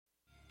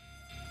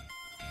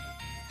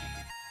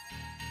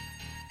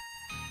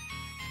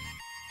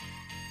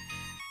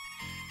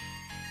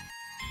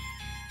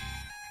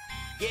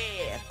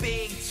Yeah,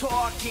 big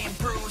talking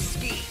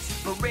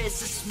brewskis.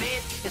 Marissa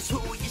Smith is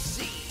who you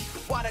see.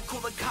 Water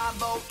cooler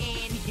combo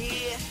in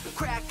here.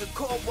 Crack a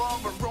cold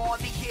one, we're on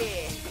the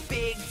air.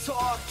 Big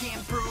talking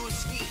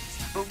brewskis.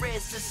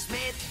 Marissa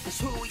Smith is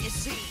who you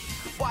see.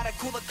 Water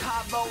cooler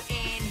combo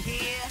in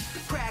here.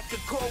 Crack a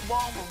cold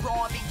one, we're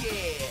on the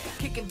air.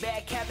 Kicking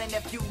back, having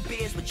a few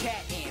beers, we're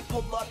chatting.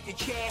 Pull up your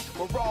chair,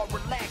 we're all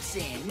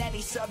relaxing.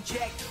 Any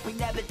subject, we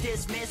never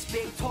dismiss.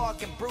 Big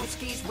talking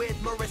brewskis with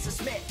Marissa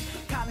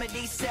Smith.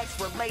 Comedy, sex,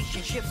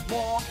 relationships,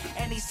 more.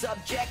 Any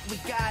subject, we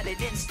got it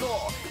in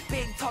store.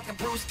 Big talking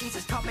brewskis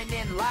is coming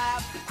in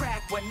live.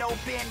 Crack one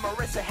open,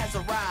 Marissa has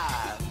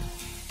arrived.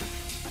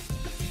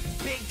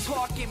 Big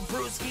talking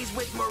brewskis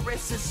with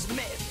Marissa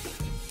Smith.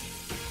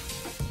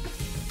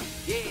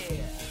 Yeah.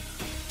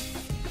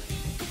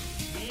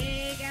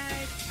 Hey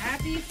guys,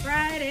 happy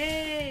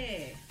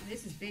Friday.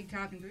 This is Big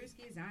Talking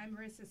Brewskis. I'm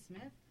Marissa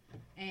Smith,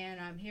 and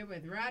I'm here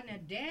with Rodney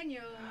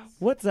Daniels.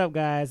 What's up,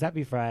 guys?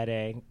 Happy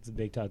Friday. It's a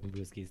Big Talking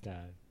Brewskis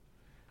time.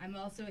 I'm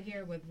also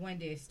here with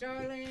Wendy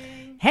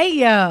Starling. Hey,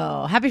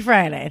 yo. Happy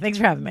Friday. Thanks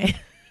for having me.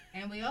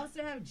 And we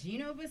also have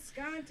Gino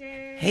Visconti.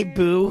 Hey,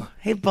 Boo.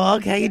 Hey,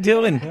 Bug. How you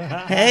doing?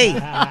 Hey,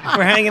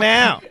 we're hanging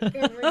out. Good,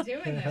 we're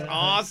doing this.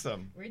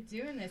 Awesome. We're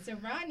doing this. So,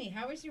 Rodney,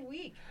 how was your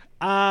week?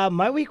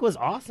 My week was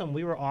awesome.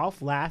 We were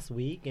off last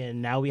week,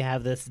 and now we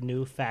have this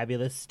new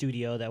fabulous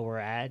studio that we're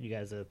at. You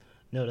guys have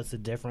noticed the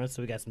difference.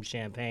 So we got some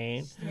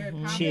champagne.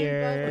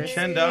 Cheers.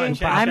 I'm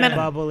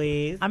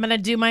gonna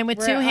do mine with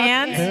We're two up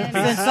hands in-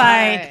 since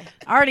I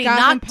already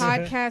Gotham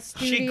knocked. Podcast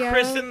She Studio.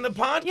 christened the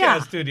podcast Yeah.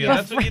 studio.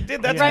 That's what you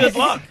did. That's Right. good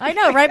luck. I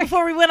know. Right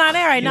before we went on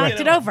air, I knocked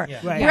it over. Yeah.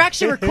 Right. We're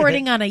actually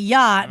recording on a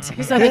yacht,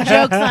 so the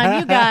joke's on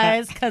you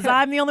guys because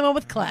I'm the only one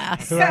with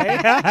class.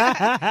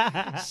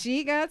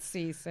 She got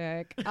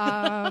seasick.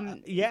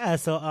 Yeah,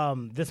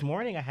 so this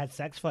morning I had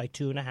sex for like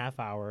 2.5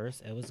 hours.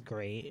 It was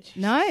great.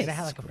 Nice. And I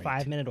had like a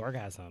 5-minute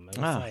orgasm. It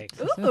was like,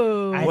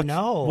 Ooh. I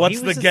know. What's He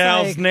the was just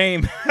gal's like,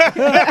 name?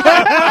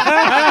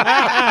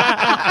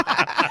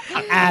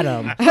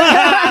 Adam.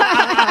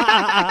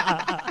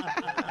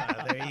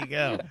 There you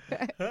go.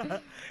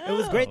 It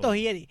was great though.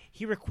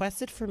 He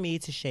requested for me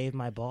to shave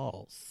my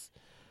balls.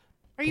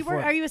 Are you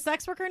Before- are you a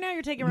sex worker now?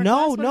 You're taking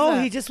No, requests? What is no.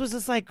 that? He just was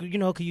just like,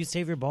 could you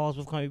shave your balls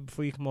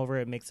before you come over?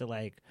 It makes it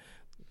like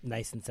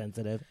nice and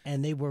sensitive,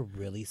 and they were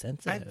really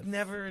sensitive. I've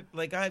never,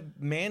 I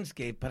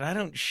manscape, but I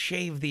don't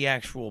shave the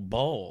actual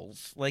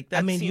balls. Like that.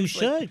 I mean, you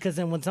seems like- should, because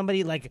then when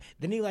somebody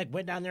then he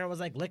went down there and was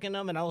like licking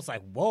them, and I was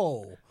like,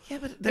 whoa. Yeah,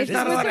 but there's Is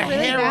not a this lot of really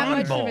hair that on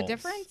much balls. of a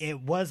difference? It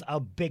was a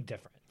big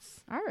difference.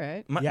 All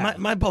right.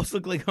 My balls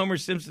look like Homer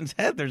Simpson's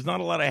head. There's not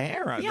a lot of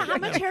hair on Yeah, it. how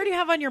much hair do you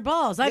have on your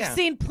balls? I've Yeah.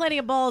 seen plenty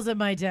of balls in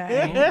my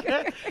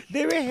day.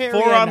 They were hairy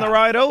 4 on the enough.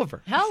 ride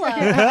over. Hello.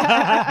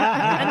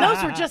 And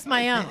those were just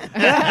my own.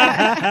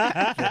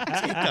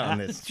 Take on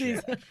this chick.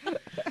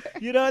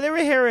 They were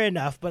hairy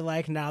enough, but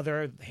like now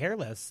they're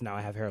hairless. Now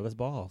I have hairless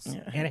balls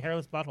and a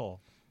hairless butthole.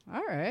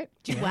 All right.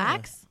 Do you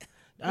wax?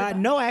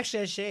 No,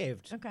 actually, I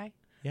shaved. Okay.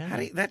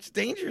 Yeah, That's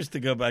dangerous to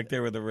go back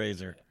there with a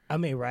razor. I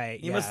mean, right?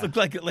 You yeah. must look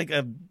like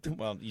a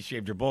you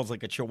shaved your balls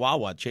like a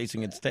chihuahua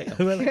chasing its tail.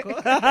 Really cool.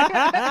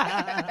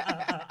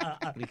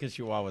 Because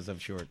chihuahuas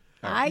have short.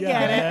 I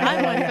get it.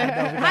 I'm with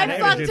it. I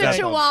fucked do a that.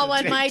 chihuahua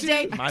in my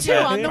day, My two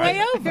bad. on the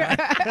way over.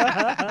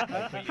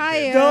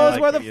 Hi. Those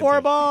like were the what you 4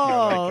 did.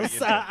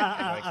 balls.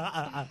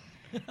 I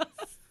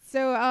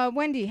So,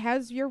 Wendy,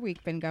 how's your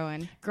week been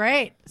going?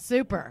 Great.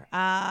 Super.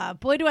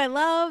 Boy, do I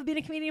love being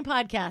a comedian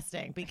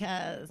podcasting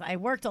because I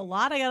worked a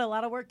lot. I got a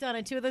lot of work done.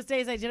 And 2 of those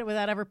days I did it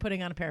without ever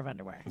putting on a pair of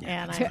underwear.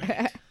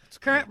 And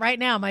right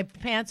now, my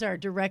pants are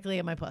directly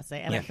in my pussy,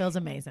 and it feels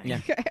amazing. Yeah.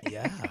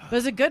 Yeah. It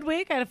was a good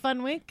week. I had a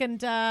fun week,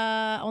 and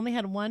only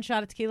had 1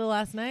 shot of tequila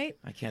last night.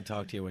 can't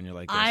talk to you when you're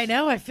like this. I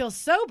know. I feel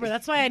sober.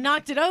 That's why I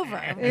knocked it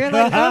over. You're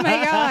like, oh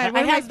my God. What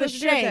I am had the supposed to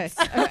do with shakes.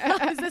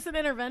 this? Is this an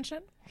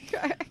intervention?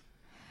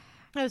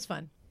 That was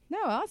fun. No,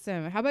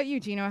 awesome. How about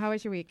you, Gino? How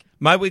was your week?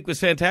 My week was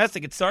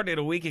fantastic. It started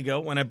a week ago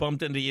when I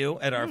bumped into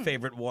you at our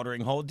favorite watering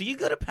hole. Do you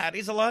go to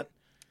Patty's a lot?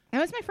 That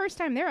was my first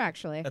time there,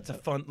 actually. That's a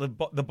fun,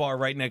 the bar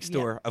right next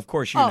door. Of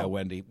course you Oh. know,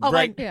 Wendy. Oh,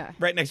 right, yeah.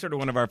 right next door to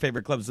one of our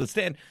favorite clubs, The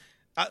Stand.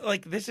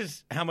 This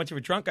is how much of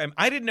a drunk I am.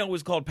 I didn't know it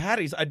was called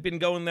Patty's. I'd been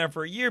going there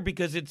for a year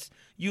because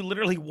you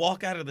literally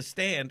walk out of the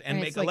stand and And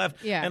make it's a like-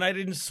 left. yeah. And I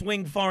didn't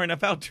swing far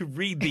enough out to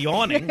read the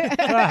awning.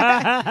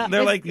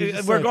 They're like, You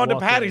just, we're like, going to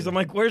walk Patty's. in. I'm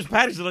like, where's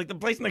Patty's? They're like, the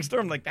place next door.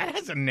 I'm like, that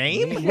has a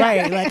name?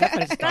 Right. Like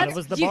I just thought it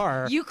was the you,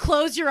 bar. You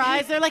close your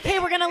eyes. They're like, hey,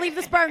 we're going to leave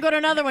this bar and go to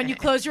another one. You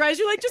close your eyes.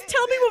 You're like, just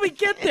tell me when we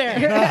get there.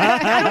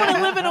 I don't want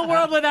to live in a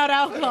world without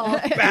alcohol.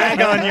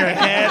 Bag on your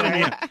head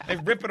and they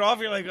rip it off.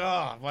 You're like,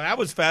 oh, well, that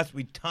was fast.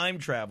 We time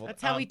traveled.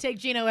 That's how we take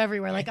Gino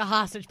everywhere, like a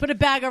hostage. Put a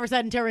bag over his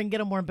head until we can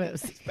get him more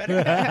booze.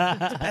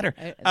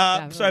 better.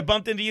 So I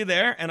bumped into you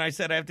there, and I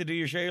said I have to do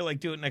your show. You're like,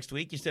 do it next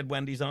week. You said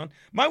Wendy's on.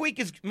 My week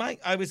is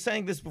I was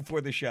saying this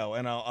before the show,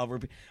 and I'll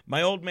repeat.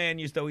 My old man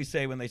used to always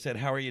say when they said,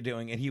 "How are you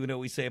doing?" and he would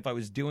always say, "If I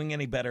was doing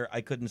any better,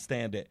 I couldn't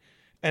stand it."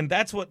 And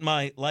that's what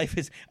my life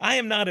is. I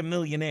am not a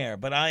millionaire,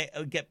 but I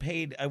get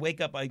paid. I wake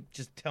up, I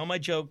just tell my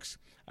jokes.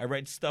 I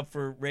write stuff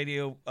for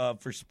radio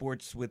for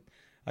sports with.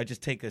 I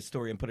just take a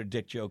story and put a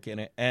dick joke in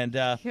it, and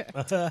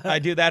I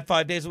do that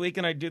 5 days a week,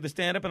 and I do the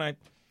stand up, and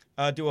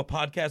I do a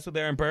podcast with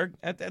Aaron Berg.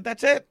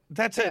 That's it.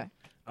 That's it.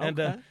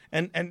 Okay.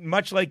 And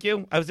much like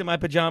you, I was in my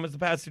pajamas the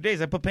past 2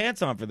 days. I put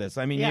pants on for this.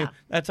 I mean,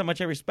 that's how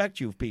much I respect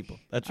you people.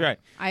 That's right.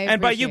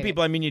 And by you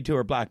people, I mean you two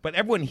are black, but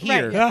everyone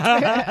here.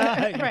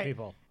 Right.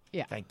 People.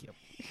 Yeah. Thank you.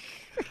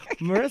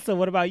 Marissa,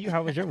 what about you?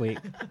 How was your week?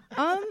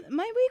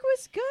 My week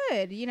was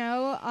good. You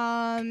know,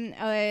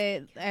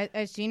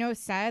 as Gino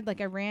said, like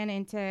I ran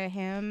into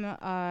him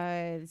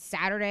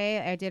Saturday.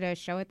 I did a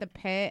show at the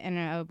Pit,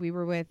 and we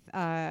were with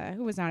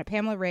who was on it?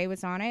 Pamela Ray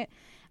was on it.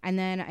 And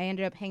then I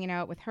ended up hanging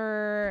out with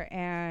her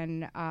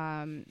and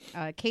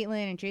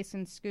Caitlin and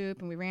Jason Scoop,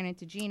 and we ran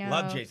into Gino.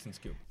 Love Jason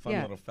Scoop. Fun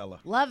little fella.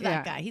 Love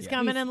that guy. He's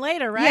coming in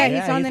later, right? Yeah,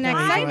 he's on the next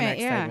segment.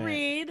 Yeah.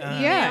 Read.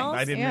 Yeah.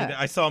 I didn't read it.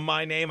 I saw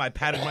my name. I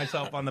patted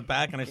myself on the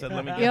back, and I said,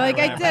 let me get You're like,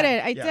 that. I did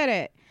it. I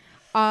did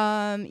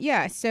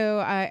it. So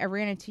I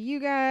ran into you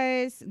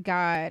guys,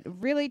 got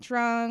really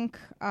drunk.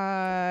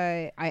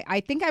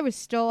 I think I was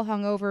still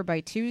hungover by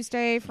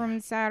Tuesday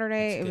from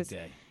Saturday. It was a good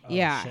day.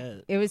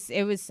 Shit. It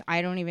was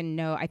I don't even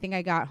know. I think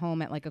I got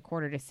home at like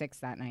 5:45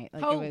 that night.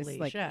 Like Holy it was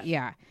like shit.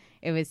 yeah.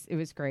 It was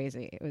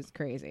crazy. It was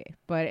crazy.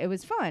 But it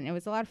was fun. It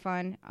was a lot of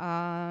fun.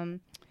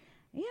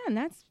 Yeah, and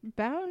that's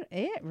about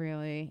it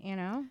really, you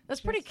know. That's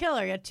pretty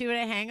killer. You had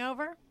 2-day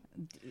hangover.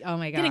 Oh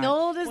my god. Getting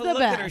old is the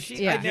Look at her. best.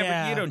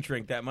 You don't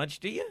drink that much,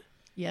 do you?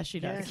 Yes, she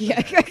does.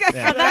 Yeah.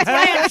 That's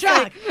why I'm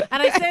shocked.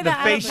 And I say The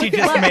that. face she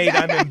just made,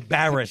 I'm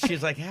embarrassed.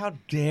 She's like, how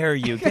dare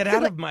you? Get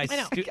out of my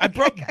studio. I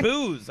brought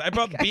booze. I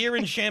brought beer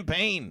and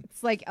champagne.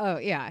 It's like, oh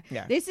yeah.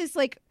 Yeah. This is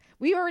like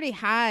we already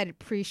had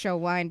pre-show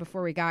wine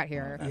before we got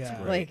here. That's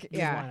great. Like,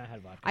 yeah.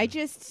 I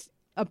just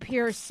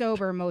appear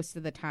sober most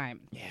of the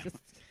time. Yeah.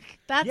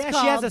 That's Yeah,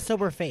 called, she has a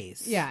sober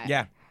face. Yeah.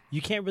 Yeah.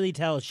 You can't really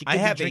tell. She could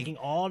be drinking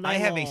all night I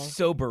have long. a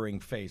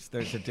sobering face.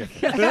 There's a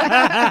difference. There's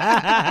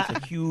a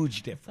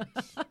huge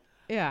difference.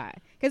 Yeah.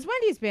 Because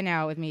Wendy's been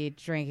out with me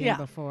drinking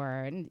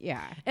before. And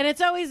And it's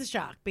always a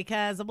shock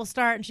because we'll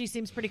start and she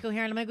seems pretty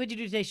coherent. I'm like, what'd you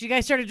do today? You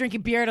guys started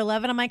drinking beer at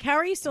 11. I'm like, how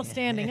are you still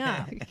standing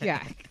up?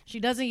 Yeah. She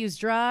doesn't use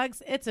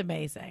drugs. It's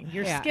amazing.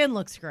 Your Yeah. skin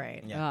looks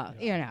great. Yeah.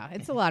 You know,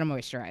 it's a lot of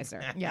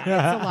moisturizer. Yeah.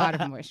 It's a lot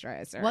of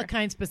moisturizer. What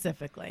kind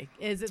specifically?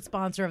 Is it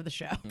sponsor of the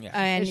show? Yeah.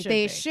 And It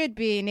they be. should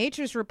be.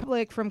 Nature's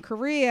Republic from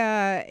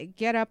Korea.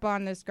 Get up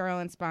on this girl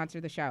and sponsor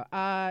the show.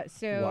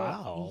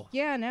 Wow.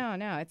 Yeah,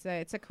 no.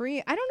 It's a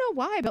Korean. I don't know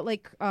why, but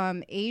like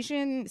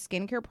Asian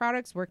skincare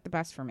products work the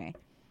best for me.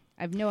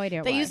 I have no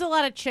idea They why. use a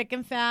lot of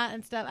chicken fat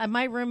and stuff.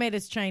 My roommate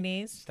is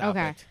Chinese. Stop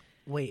Okay. it.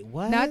 Wait,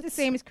 what? Not the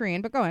same as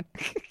Korean, but go on.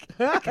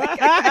 For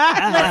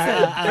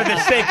the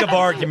sake of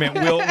argument,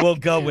 we'll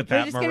go with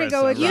that, just gonna Marissa.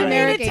 go with You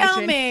Generic need to tell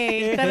Asian.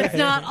 me that it's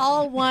not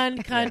all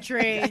one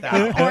country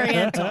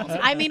Orientals.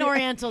 I mean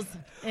Orientals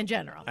in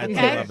general. I do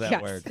Okay. love that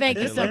Yes. word. Thank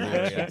I you do so love the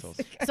much.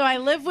 Orientals. So I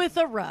live with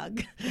a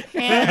rug,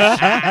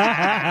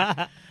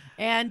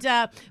 and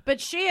but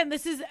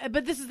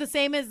this is the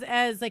same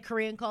as like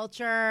Korean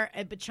culture,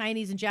 but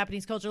Chinese and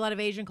Japanese culture, a lot of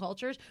Asian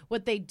cultures.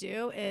 What they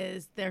do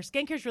is their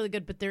skincare is really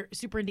good, but they're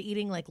super into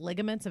eating like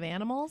ligaments of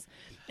animals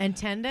and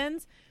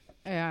tendons.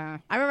 Yeah.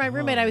 I remember my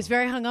roommate, I was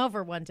very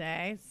hungover one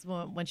day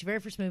when she very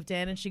first moved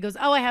in, and she goes,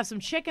 oh, I have some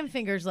chicken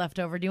fingers left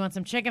over. Do you want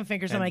some chicken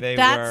fingers? I'm And like, they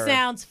that were-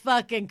 sounds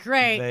fucking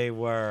great. They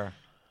were.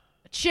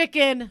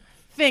 Chicken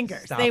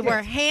fingers. Stop they it.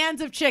 were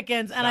hands of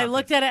chickens, and I Stop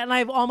looked at it, and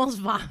I almost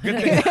vomited. Good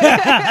thing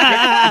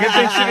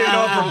she didn't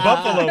offer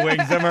buffalo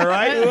wings, am I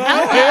right?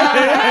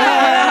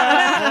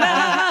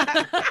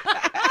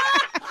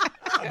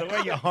 The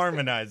way you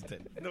harmonized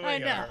it. The way I you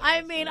know. harmonized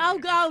I mean, I'll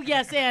go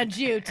yes and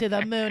you to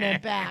the moon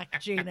and back,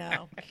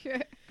 Gino.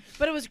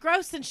 But it was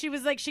gross, and she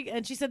was like, she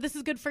said, this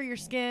is good for your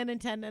skin and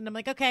tendon. And I'm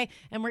like, okay.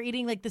 And we're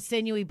eating like the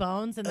sinewy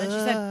bones. And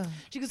then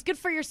she goes, good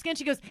for your skin.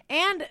 She goes,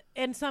 and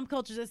in some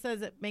cultures it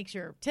says it makes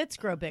your tits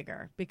grow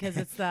bigger because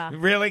it's the.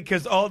 Really?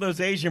 Because all those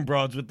Asian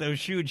broads with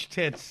those huge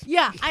tits.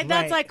 Yeah, that's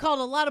Right. I called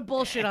a lot of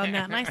bullshit on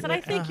that. And I said,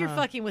 I think you're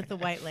fucking with the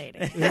white lady.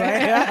 And she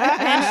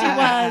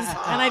was,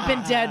 and I've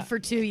been dead for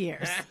 2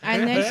 years.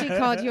 And then she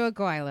called you a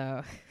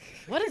guilo.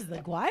 What is the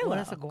guilo? What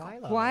is a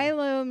guilo?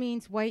 Guilo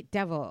means white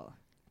devil.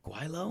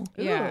 Guilo?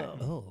 Yeah.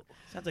 Oh.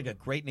 Sounds like a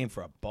great name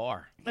for a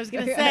bar. I was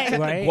going to say,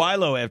 Right.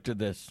 Guilo after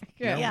this.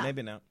 Yeah. No, Yeah.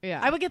 Maybe not.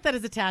 Yeah. I would get that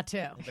as a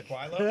tattoo. The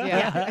Guilo?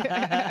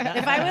 Yeah.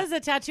 If I was a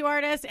tattoo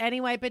artist,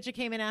 any white bitch that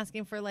came in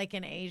asking for like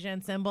an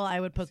Asian symbol, I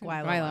would put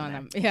guilo Guilo on on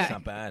them. them. Yeah. It's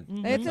not bad.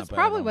 It's, not it's bad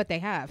probably at all. what they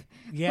have.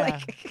 Yeah.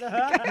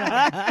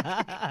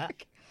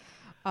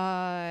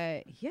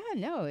 Yeah,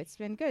 no, it's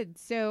been good.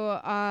 So,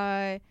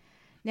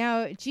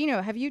 now,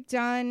 Gino, have you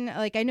done,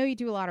 like, I know you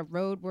do a lot of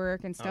road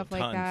work and stuff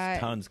like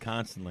that. Tons,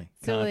 constantly.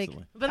 So, like,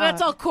 constantly. But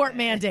that's all court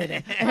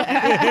mandated. Till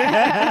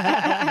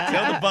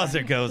the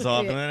buzzer goes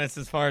off, and then it's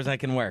as far as I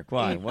can work.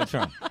 Why? What's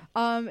wrong?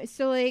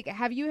 So, like,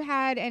 have you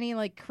had any,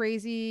 like,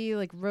 crazy,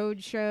 like,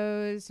 road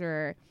shows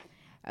or,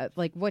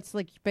 like, what's,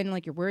 like, been,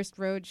 like, your worst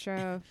road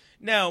show?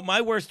 No, my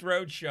worst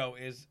road show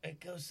is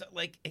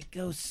it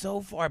goes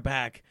so far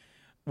back,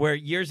 where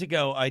years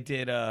ago I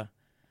did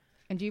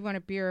And do you want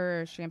a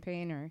beer or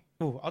champagne or?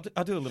 Ooh,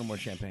 I'll do a little more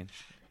champagne.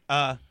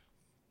 But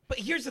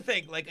here's the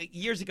thing. Like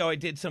years ago, I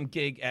did some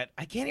gig at,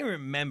 I can't even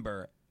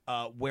remember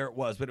where it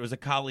was, but it was a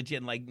college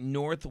in like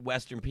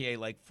northwestern PA,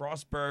 like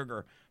Frostburg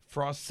or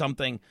Frost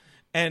something.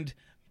 And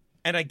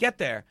I get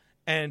there,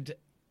 and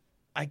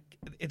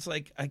it's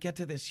like I get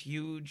to this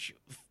huge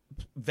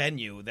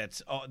venue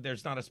that's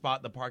there's not a spot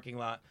in the parking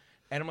lot.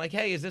 And I'm like,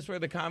 hey, is this where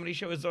the comedy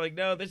show is? They're like,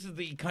 no, this is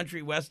the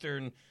country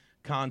western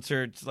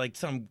concerts, like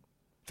some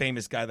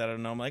famous guy that I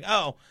don't know. I'm like,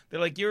 oh, they're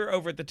like, you're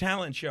over at the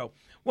talent show.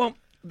 Well,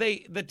 the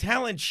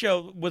talent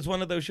show was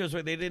one of those shows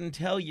where they didn't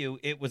tell you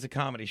it was a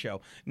comedy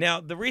show.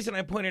 Now, the reason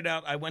I pointed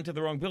out I went to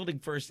the wrong building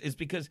first is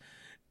because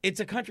it's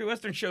a country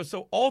western show,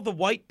 so all the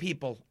white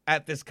people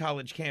at this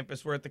college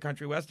campus were at the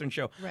country western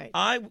show. Right.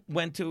 I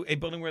went to a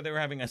building where they were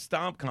having a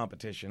stomp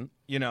competition,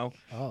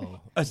 Oh.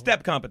 a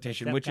step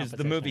competition, Step which is the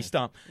competition. movie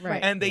Stomp.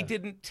 Right. And they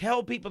didn't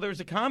tell people there was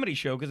a comedy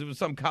show because it was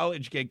some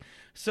college gig.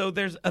 So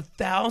there's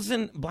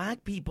 1,000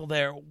 black people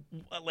there,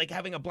 like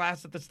having a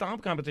blast at the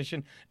Stomp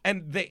competition.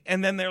 And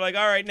then they're like,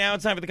 all right, now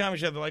it's time for the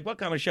comedy show. They're like, what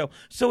comedy show?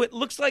 So it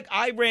looks like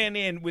I ran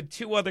in with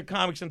 2 other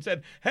comics and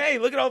said, hey,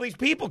 look at all these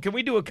people. Can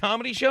we do a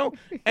comedy show?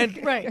 And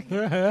Right.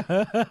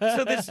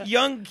 so this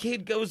young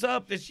kid goes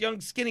up, this young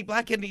skinny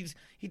black kid, and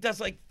he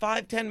does like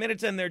 5-10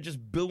 minutes, and they're just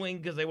booing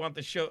because they want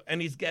the show,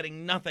 and he's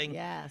getting nothing.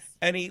 Yes.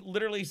 And he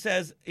literally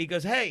says, he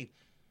goes, hey,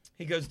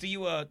 he goes, do you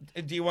want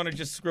to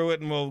just screw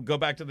it and we'll go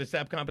back to the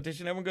step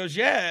competition? Everyone goes,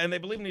 yeah, and they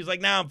believe him. He's like,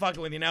 nah, I'm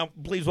fucking with you now.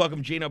 Please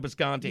welcome Gino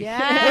Bisconti.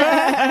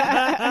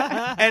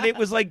 Yes. And it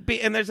was like,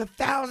 and there's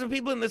 1,000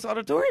 people in this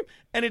auditorium,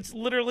 and it's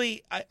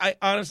literally, I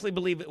honestly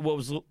believe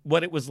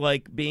what it was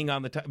like being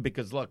on the time,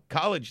 because look,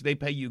 college, they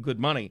pay you good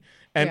money,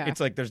 and Yeah. it's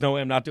like, there's no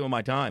way I'm not doing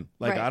my time.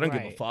 Like, Right. I don't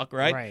give a Right. fuck,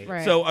 right?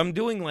 Right. So I'm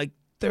doing like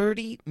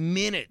 30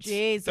 minutes.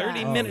 Jesus.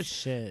 30 Oh, minutes.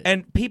 shit.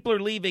 And people are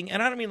leaving,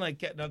 and I don't mean like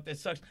getting up,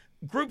 this sucks.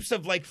 Groups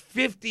of like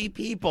 50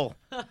 people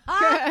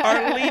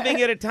are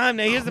leaving at a time.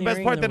 Now, here's the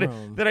best Clearing part the that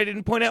room. I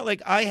didn't point out.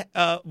 Like, I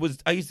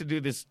used to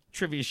do this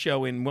trivia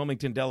show in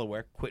Wilmington,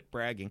 Delaware. Quit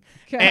bragging.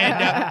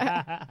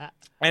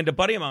 And a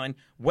buddy of mine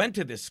went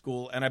to this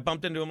school, and I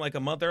bumped into him like a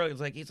month earlier.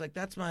 He's like,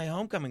 that's my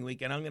homecoming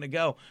weekend. I'm going to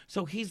go.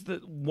 So he's the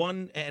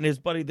one, and his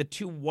buddy, the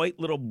 2 white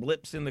little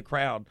blips in the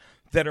crowd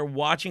that are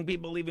watching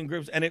people leaving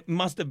groups. And it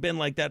must have been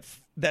like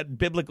that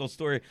biblical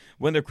story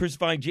when they're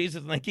crucifying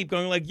Jesus, and they keep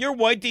going like, you're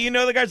white. Do you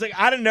know the guy's like,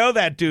 I don't know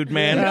that dude,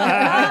 man.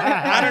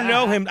 I don't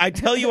know him. I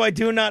tell you, I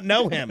do not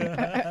know him.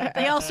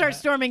 They all start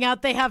storming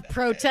out. They have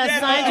protest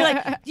signs. You're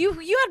like,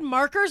 you had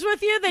markers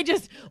with you?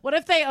 What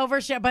if they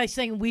overshare by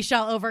saying, we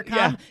shall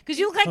overcome? Because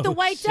you look like the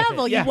white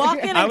devil. Yeah. You walk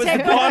in and I was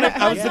take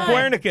I was the sign.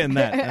 Guernica in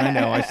that. I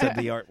know. I said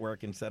the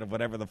artwork instead of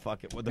whatever the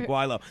fuck it was, the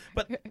Guilo.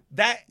 But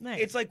that,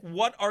 Nice. it's like,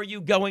 what are you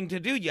going to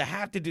do? You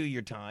have to do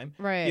your time.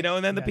 Right. You know,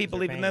 and then the Yeah, people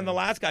they're leave. And then the paying.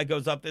 last guy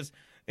goes up this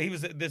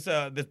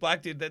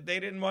black dude that they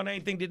didn't want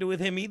anything to do with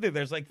him either.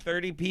 There's like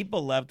 30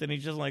 people left, and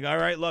he's just like, all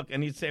right, look.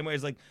 And he's the same way.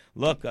 He's like,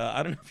 look,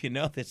 I don't know if you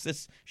know this.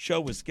 This show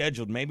was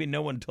scheduled. Maybe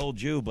no one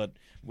told you, but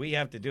we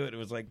have to do it. It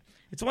was like,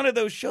 it's one of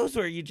those shows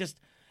where you just,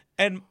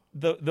 and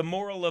the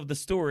moral of the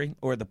story,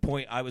 or the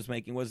point I was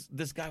making, was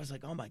this guy was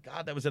like, oh my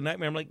God, that was a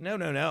nightmare. I'm like,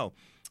 no.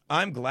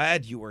 I'm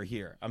glad you were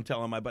here. I'm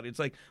telling my buddy. It's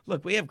like,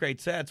 look, we have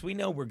great sets. We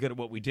know we're good at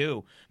what we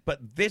do, but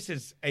this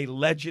is a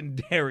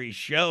legendary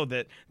show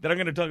that I'm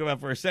going to talk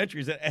about for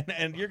centuries,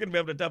 and you're going to be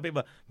able to tell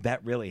people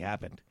that really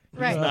happened.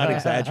 Right. It's not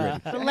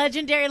exaggerating. The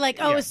legendary, like,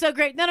 oh, it's so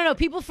great. No.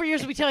 People for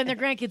years will be telling their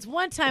grandkids,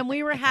 one time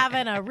we were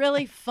having a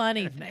really fun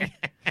evening.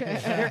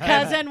 Your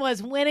cousin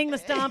was winning the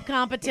stomp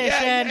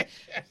competition.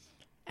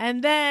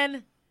 And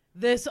then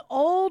this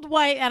old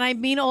white, and I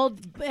mean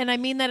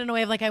that in a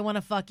way of like, I want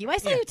to fuck you. I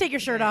saw you take your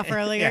shirt off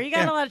earlier. You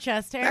got a lot of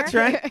chest hair. That's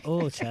right.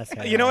 Oh, chest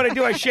hair. You know what I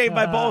do? I shave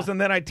my balls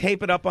and then I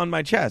tape it up on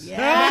my chest. Yeah.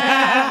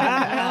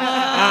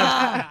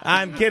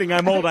 I'm kidding.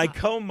 I'm old. I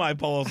comb my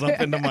balls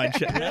up into my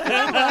chest.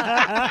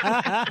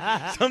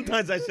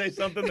 Sometimes I say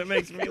something that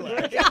makes me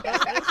laugh.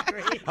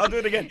 I'll do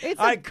it again.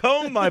 I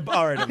comb my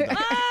all right, I'm done.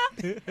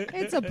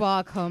 It's a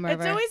ball comb over.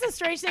 It's always a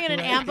strange thing in an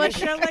ambush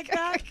show like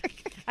that.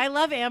 I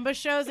love ambush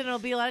shows, and it'll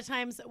be a lot of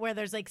times where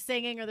there's like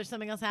singing or there's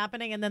something else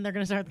happening, and then they're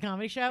going to start the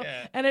comedy show.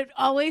 Yeah. And it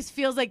always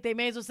feels like they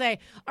may as well say,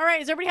 all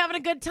right, is everybody having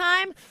a good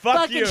time? Fuck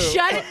Fucking you.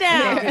 shut it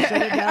down. Shut it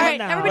down All right,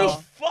 now. everybody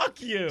Oh,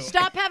 fuck you.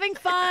 stop having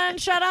fun.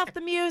 Shut off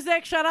the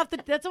music. Shut off the...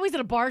 That's always at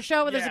a bar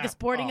show where there's like Yeah. a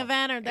sporting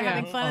event or they're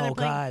having fun and Oh, they're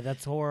playing. God,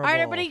 that's horrible. All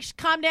right, everybody,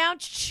 calm down.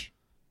 Shh.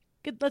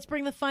 Good, let's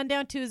bring the fun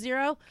down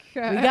 2-0.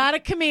 We got a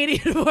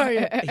comedian for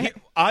you.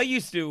 I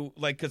used to,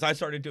 like, because I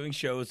started doing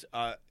shows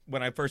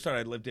when I first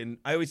started.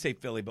 I always say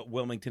Philly, but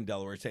Wilmington,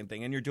 Delaware, same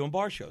thing. And you're doing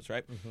bar shows,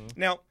 right?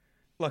 Now,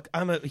 look,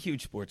 I'm a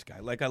huge sports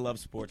guy. Like, I love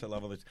sports. I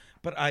love all this.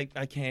 But I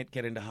can't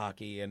get into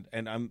hockey. And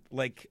I'm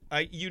like,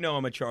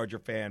 I'm a Charger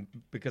fan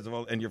because of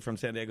all, and you're from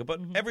San Diego. But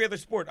every other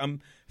sport, I'm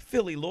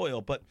Philly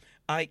loyal. But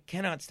I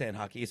cannot stand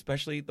hockey,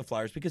 especially the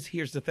Flyers, because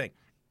here's the thing.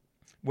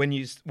 When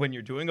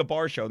you're doing a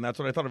bar show, and that's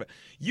what I thought of it,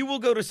 you will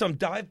go to some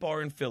dive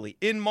bar in Philly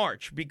in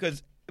March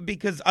because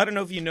because I don't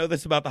know if you know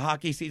this about the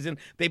hockey season.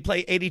 They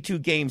play 82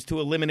 games to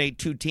eliminate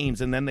 2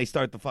 teams, and then they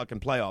start the fucking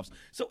playoffs.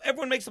 So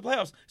everyone makes the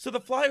playoffs. So the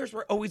Flyers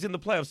were always in the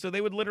playoffs. So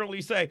they would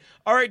literally say,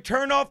 all right,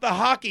 turn off the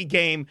hockey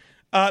game.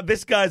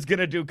 This guy's going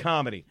to do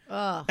comedy.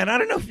 And I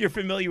don't know if you're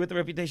familiar with the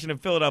reputation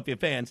of Philadelphia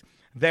fans.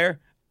 They're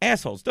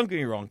assholes. Don't get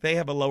me wrong. They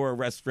have a lower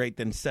arrest rate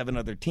than 7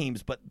 other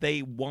teams, but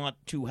they want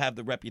to have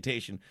the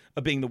reputation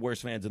of being the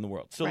worst fans in the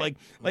world. So, like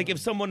if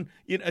someone,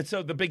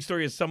 so the big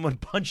story is someone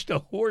punched a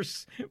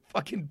horse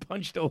in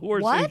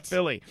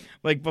Philly,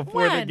 like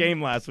before the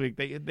game last week.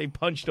 They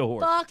punched a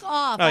horse. Fuck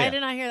off. Oh, yeah. I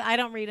did not hear that. I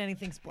don't read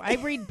anything sport. I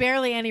read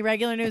barely any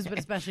regular news, but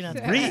especially not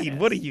sports. Read?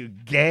 What are you,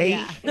 gay?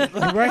 Yeah.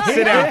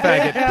 Sit down,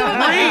 faggot.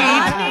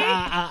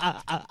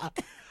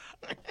 Read.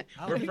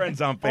 We're friends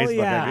on Facebook. Oh,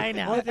 yeah. I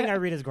know. The only thing I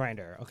read is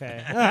Grindr.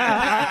 Okay.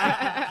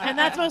 And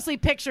that's mostly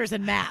pictures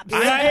and maps.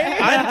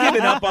 I've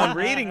given up on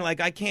reading. Like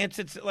I can't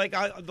sit. Like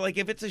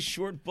if it's a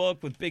short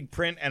book with big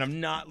print, and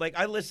I'm not like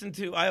I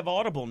have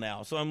Audible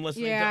now, so I'm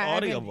listening to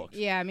audiobooks.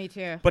 Yeah, me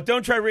too. But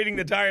don't try reading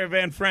the Diary of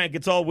Anne Frank.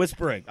 It's all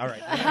whispering. All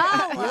right.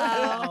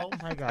 Hello. Oh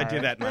my God. I do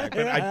that now,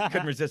 but I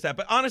couldn't resist that.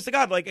 But honest to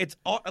God, like it's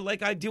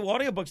like I do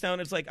audiobooks now,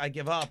 and it's like I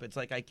give up. It's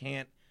like I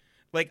can't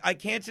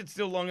sit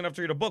still long enough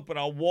to read a book, but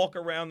I'll walk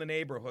around the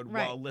neighborhood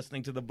while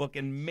listening to the book,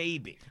 and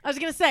maybe I was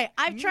going to say,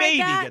 I've tried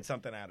that. Get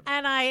something out of it.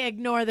 And I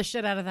ignore the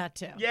shit out of that,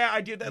 too. Yeah,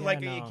 I do that.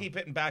 Yeah, you keep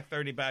hitting back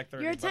 30.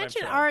 Your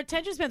our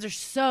attention spans are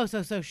so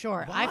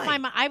short. Why?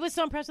 I was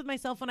so impressed with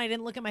myself when I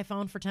didn't look at my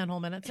phone for 10 whole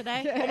minutes a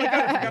day. Oh my God,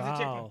 I forgot to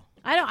check. Wow.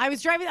 I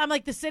was driving. I'm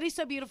like, the city's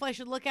so beautiful. I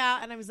should look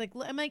out. And I was like,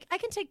 I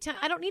can take 10.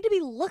 I don't need to be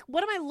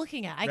what am I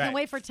looking at? I can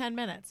wait for 10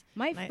 minutes.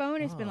 My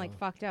phone has been like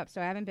fucked up, so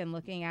I haven't been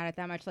looking at it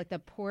that much. Like the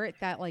port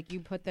that like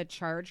you put the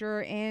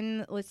charger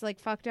in was like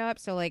fucked up,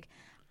 so like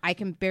I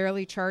can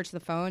barely charge the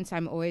phone. So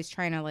I'm always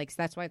trying to so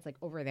that's why it's like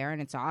over there and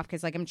it's off,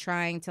 because like I'm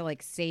trying to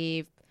like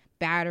save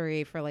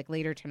battery for like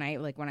later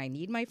tonight, like when I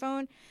need my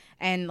phone.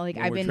 And like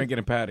I've been drinking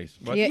in patties.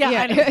 What?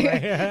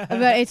 Yeah.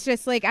 But it's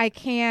just like I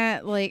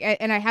can't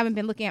and I haven't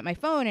been looking at my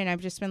phone, and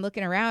I've just been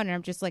looking around, and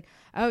I'm just like,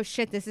 oh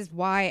shit, this is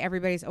why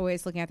everybody's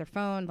always looking at their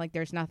phone. Like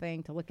there's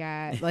nothing to look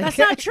at. Like That's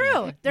not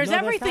true. There's No,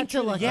 that's everything not to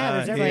true. look Yeah, at.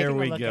 there's everything Here to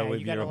we look go at. with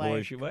You gotta, your like-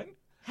 bullshit. What?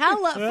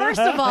 First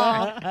of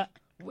all,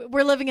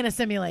 we're living in a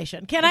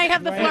simulation. Can I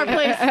have the floor,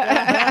 please?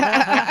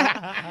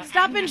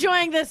 Stop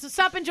enjoying this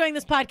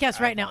podcast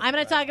right now. I'm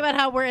going to talk about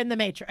how we're in the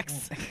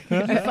Matrix. You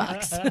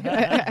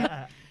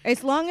fucks.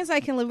 as long as I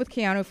can live with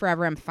Keanu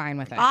forever, I'm fine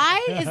with it.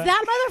 Is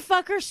that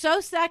motherfucker so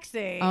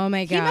sexy? Oh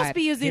my He must God.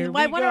 be using. Here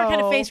I we wonder what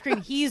kind of go. face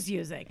cream he's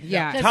using.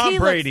 Yeah. 'Cause Tom he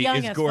looks Brady young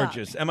is as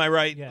gorgeous. fuck. Am I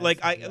right? Yes,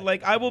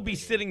 I will be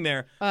sitting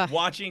there Ugh.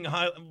 watching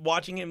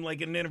him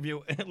like in an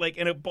interview, like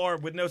in a bar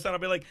with no sound. I'll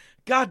be like,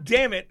 God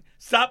damn it!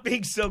 Stop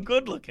being so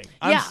good looking.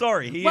 I'm Yeah.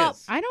 sorry. He Well,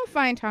 is. I don't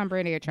find Tom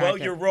Brady attractive.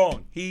 Well, you're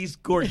wrong. He's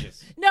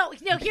gorgeous. No.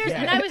 Here's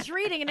and I was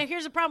reading, and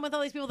here's the problem with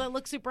all these people that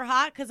look super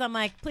hot, because I'm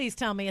like, please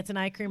tell me it's an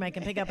eye cream I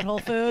can pick up at Whole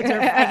Foods, or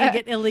if I can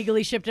get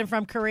illegally shipped in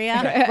from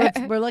Korea.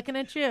 We're looking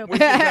at you.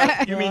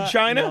 You mean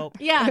China? Nope.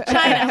 Yeah,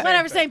 China,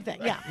 whatever, same thing.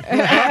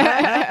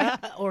 Yeah,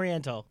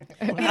 Oriental.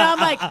 I'm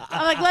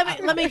like,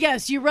 let me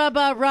guess. You rub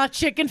raw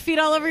chicken feet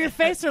all over your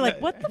face? They're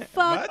like, what the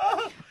fuck?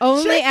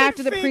 Only Chicken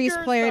after the fingers priest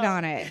played up.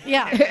 on it.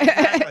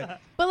 Yeah.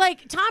 But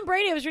like Tom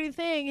Brady, I was reading the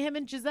thing, he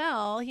and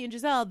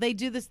Giselle, they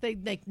do this. They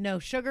like no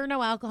sugar,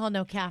 no alcohol,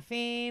 no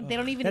caffeine. They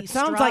don't even That eat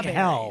sounds like strawberries.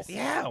 hell.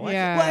 Yeah.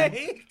 Yeah.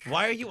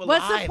 Why are you alive?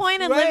 What's the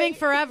point in living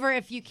forever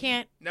if you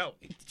can't No.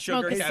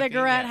 smoke Sugar, a caffeine,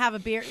 cigarette, yeah. have a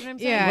beer? You know what I'm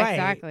saying? Yeah, Right.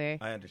 exactly.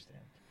 I understand.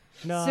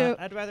 No, So-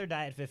 I'd rather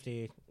die at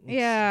 50.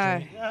 Yeah.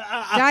 Drink.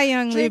 Die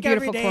young, live Drink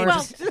every beautiful day.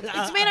 corpse.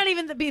 Well, it may not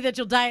even be that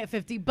you'll die at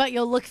 50, but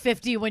you'll look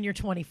 50 when you're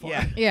 24.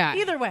 Yeah. Yeah.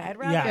 Either way, I'd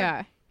rather. Yeah.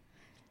 Yeah.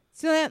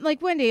 So then,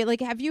 like Wendy,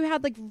 like have you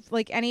had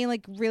like any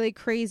like really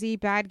crazy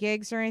bad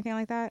gigs or anything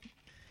like that?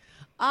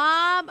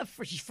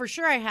 For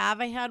sure I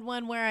have. I had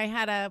one where I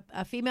had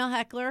a female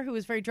heckler who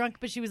was very drunk,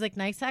 but she was like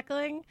nice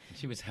heckling.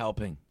 She was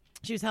helping.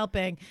 She was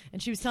helping,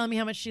 and she was telling me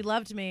how much she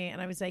loved me,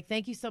 and I was like,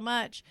 "Thank you so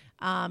much."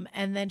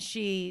 And then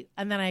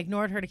I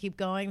ignored her to keep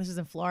going. This was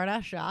in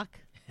Florida. Shock.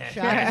 This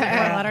was in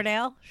Fort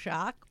Lauderdale.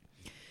 Shock.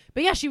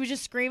 But yeah, she was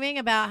just screaming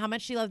about how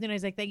much she loved me, and I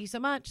was like, "Thank you so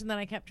much." And then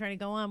I kept trying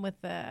to go on with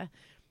the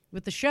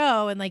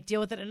show and like deal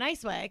with it in a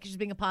nice way, because she's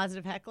being a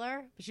positive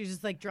heckler. But she's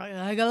just like drunk,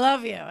 like, I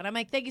love you, and I'm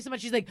like, thank you so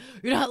much. She's like,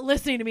 you're not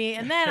listening to me.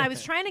 And then I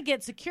was trying to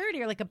get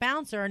security or like a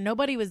bouncer, and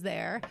nobody was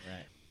there.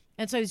 Right.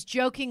 And so I was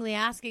jokingly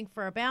asking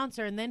for a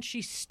bouncer, and then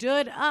she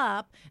stood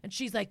up and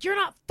she's like, you're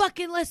not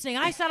fucking listening.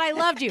 I said I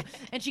loved you.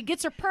 And she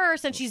gets her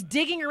purse and she's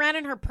digging around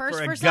in her purse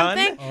For a for gun?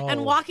 something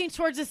and walking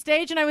towards the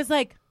stage. And I was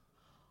like,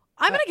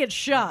 I'm going to get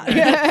shot.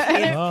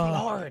 In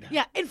Florida.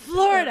 Yeah, in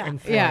Florida.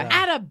 Yeah.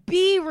 At a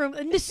B room,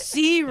 in the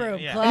C room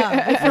Yeah. club.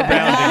 You're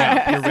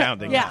rounding up. You're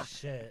rounding Yeah. up.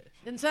 Shit.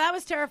 And so that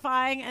was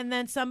terrifying. And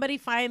then somebody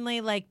finally,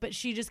 but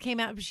she just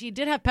came out. She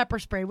did have pepper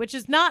spray, which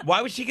is not.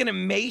 Why was she going to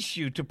mace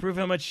you to prove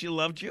how much she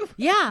loved you?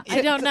 Yeah,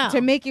 I don't know.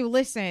 To make you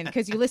listen,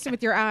 because you listen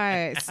with your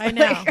eyes. I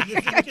know.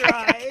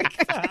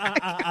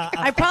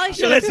 I probably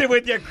should listen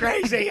with your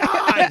crazy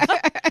eyes.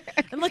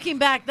 And looking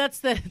back, that's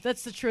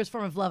the truest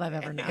form of love I've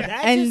ever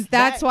known.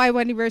 That's why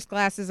Wendy wears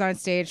glasses on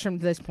stage from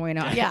this point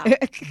on. Yeah.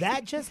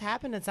 That just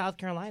happened in South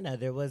Carolina.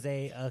 There was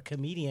a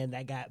comedian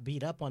that got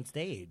beat up on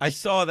stage. I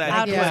saw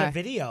that. There was a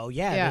video.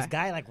 Yeah, this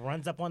guy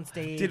runs up on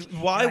stage.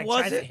 Why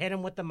was tries it? To hit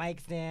him with the mic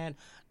stand.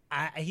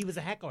 He was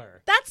a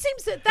heckler. That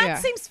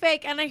seems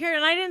fake, and I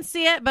didn't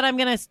see it, but I'm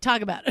going to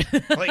talk about it.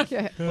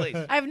 Please.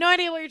 I have no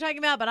idea what you're talking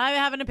about, but I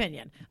have an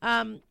opinion.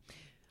 A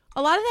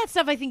lot of that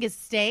stuff I think is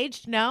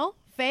staged. No,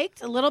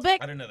 faked a little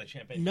bit. I don't know the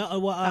champagne.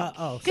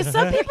 No, because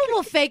some people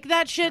will fake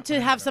that shit to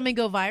have something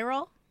go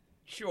viral.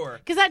 Sure.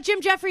 Because that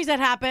Jim Jeffries that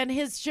happened,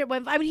 his shit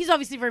went. I mean, he's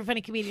obviously a very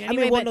funny comedian.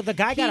 Anyway, the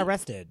guy got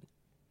arrested.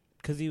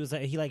 Because he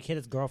hit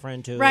his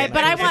girlfriend too. Right,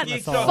 but I want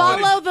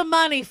follow the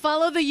money,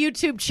 follow the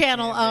YouTube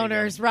channel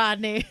owners,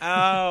 Rodney.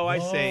 Oh, I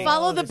see.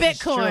 Follow the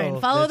Bitcoin,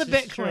 follow the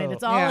Bitcoin.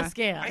 It's all a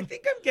scam. I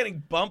think I'm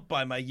getting bumped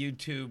by my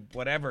YouTube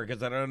whatever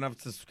because I don't have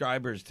enough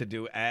subscribers to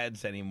do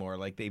ads anymore.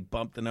 Like they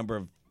bumped the number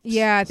of.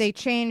 Yeah, they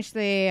changed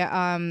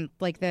the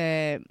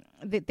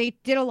they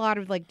did a lot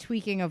of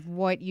tweaking of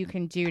what you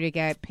can do to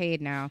get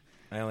paid now.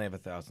 I only have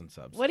 1,000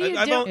 subs. What do you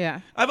do?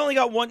 I've only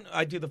got one.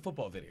 I do the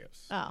football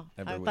videos. Oh,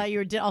 I thought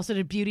you also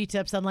did beauty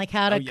tips on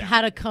how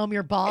to comb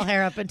your ball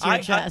hair up into your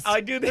chest. I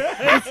do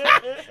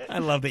that. I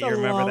love that you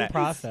remember that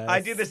process.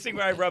 I do this thing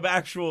where I rub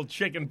actual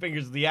chicken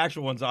fingers, the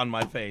actual ones, on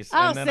my face,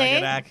 oh, and then I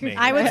get acne.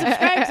 I would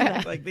subscribe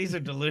to that. These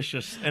are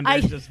delicious, and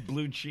there's just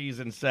blue cheese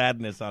and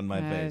sadness on my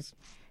face.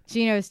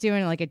 Gino's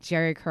doing a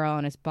Jerry curl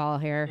on his ball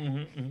hair.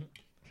 Mm-hmm.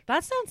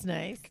 That sounds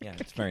nice. Yeah,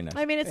 it's very nice.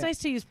 I mean, it's nice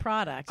to use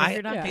products. If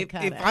you're not going to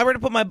cut it. If I were to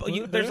put my,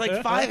 there's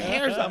 5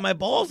 hairs on my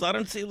balls. I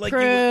don't see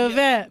Prove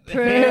it.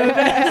 Prove it.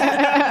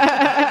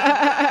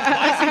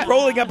 Why is he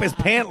rolling up his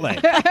pant leg?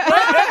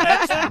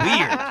 That's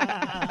weird.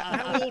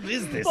 How old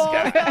is this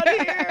guy? Out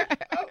here.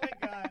 Oh my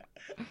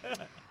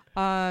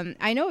god.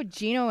 I know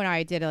Gino and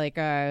I did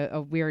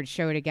a weird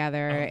show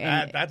together.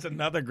 And that's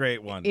another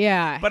great one.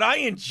 Yeah, but I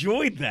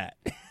enjoyed that.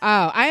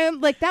 I am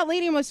that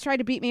lady almost tried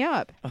to beat me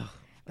up. Oh,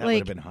 that would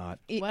have been hot.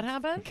 What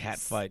happened? Cat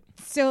fight.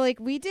 So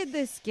we did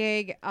this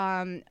gig.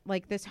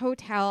 This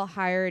hotel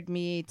hired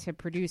me to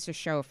produce a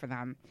show for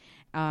them,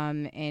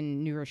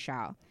 in New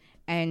Rochelle,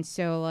 and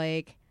so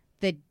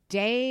the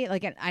day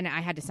and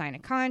I had to sign a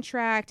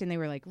contract, and they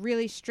were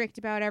really strict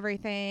about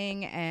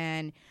everything,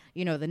 and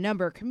the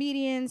number of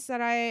comedians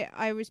that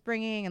I was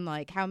bringing,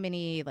 and how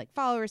many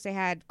followers they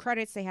had,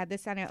 credits they had,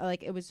 this and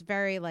that. It was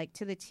very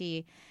to the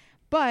T.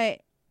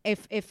 But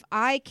if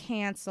I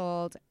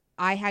canceled,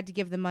 I had to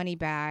give the money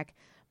back,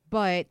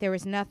 but there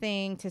was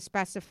nothing to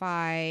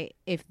specify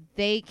if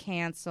they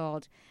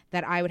canceled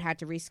that I would have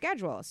to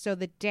reschedule. So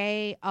the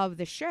day of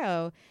the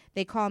show,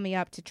 they call me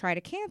up to try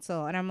to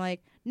cancel. And I'm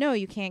like, no,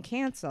 you can't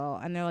cancel.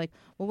 And they're like,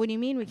 well, what do you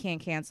mean we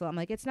can't cancel? I'm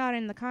like, it's not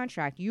in the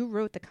contract. You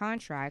wrote the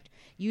contract.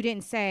 You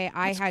didn't say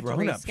I had to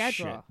reschedule.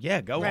 Shit. Yeah,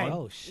 go on.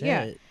 Oh, shit.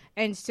 Yeah.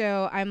 And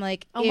so I'm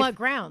like, on what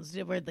grounds?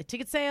 Were the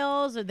ticket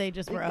sales, or they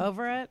just were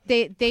over it?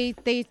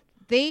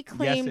 They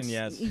claimed,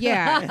 yes.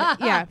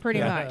 yeah, pretty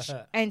much.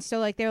 And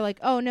so they're like,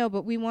 oh no,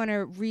 but we want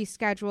to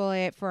reschedule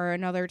it for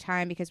another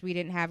time because we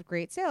didn't have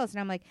great sales. And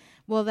I'm like,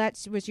 well, that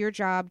was your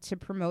job to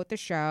promote the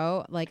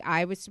show.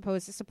 I was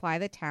supposed to supply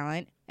the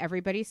talent.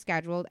 Everybody's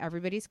scheduled.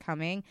 Everybody's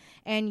coming.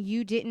 And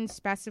you didn't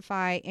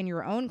specify in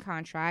your own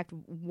contract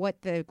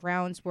what the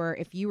grounds were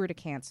if you were to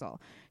cancel.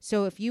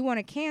 So if you want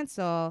to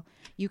cancel,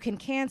 you can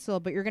cancel,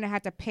 but you're going to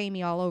have to pay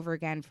me all over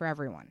again for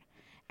everyone.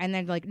 And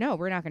then no,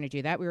 we're not going to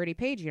do that. We already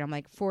paid you. I'm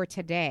like, for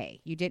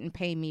today. You didn't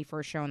pay me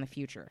for a show in the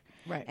future.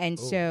 Right. And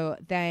so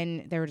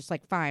then they were just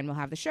fine, we'll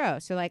have the show.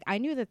 So I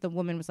knew that the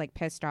woman was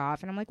pissed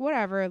off. And I'm like,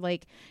 whatever.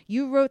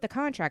 You wrote the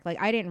contract.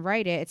 I didn't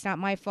write it. It's not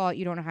my fault.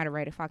 You don't know how to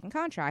write a fucking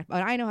contract.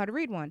 But I know how to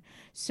read one.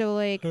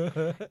 So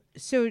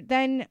so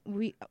then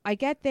I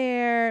get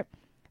there.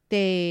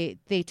 They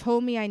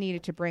told me I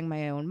needed to bring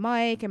my own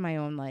mic and my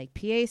own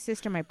PA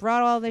system. I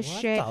brought all this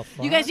shit.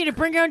 You guys need to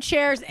bring your own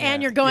chairs,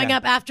 and you're going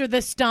up after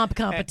the stomp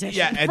competition.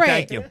 Yeah, and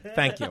right.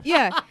 thank you.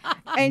 Yeah,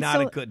 and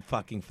not a good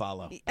fucking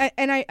follow.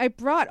 And I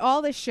brought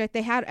all this shit.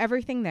 They had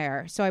everything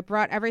there, so I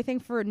brought everything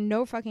for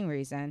no fucking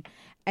reason.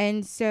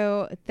 And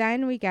so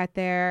then we get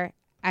there,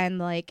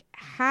 and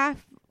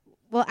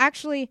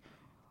actually,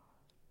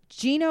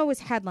 Gino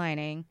was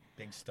headlining.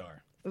 Big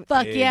star.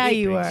 Fuck yeah,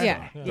 you were.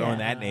 Yeah. Throwing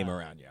that name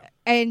around, yeah.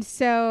 And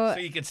so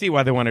you can see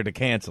why they wanted to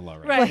cancel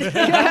already. Right.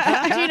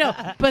 Gino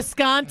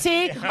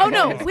Bisconti. Oh,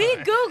 no. We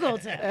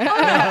Googled it.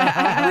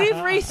 Oh, no.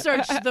 We've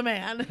researched the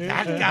man.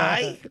 That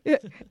guy.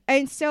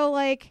 And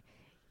so,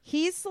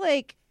 he's,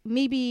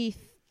 maybe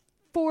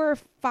 4 or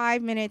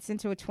 5 minutes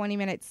into a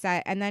 20-minute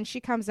set. And then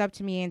she comes up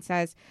to me and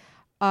says,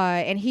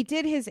 and he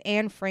did his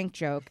Anne Frank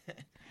joke.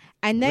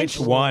 And then Which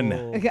one?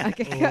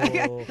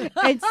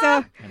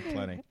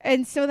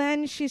 And so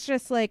then she's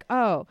just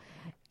oh.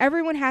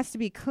 everyone has to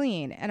be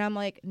clean. And I'm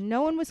like,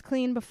 no one was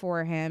clean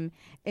before him.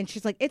 And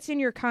she's like, it's in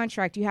your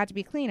contract. You have to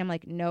be clean. I'm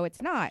like, no,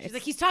 it's not. She's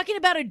like, he's talking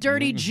about a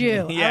dirty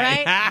Jew, Yeah.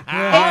 all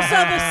right? Also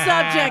the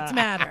subject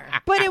matter.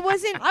 But it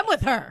wasn't. I'm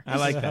with her. I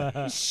like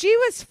that. She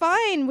was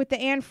fine with the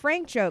Anne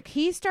Frank joke.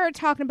 He started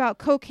talking about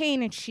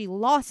cocaine and she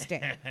lost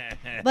it.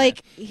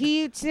 Like,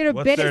 he did a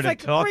What's bit. there It's to like,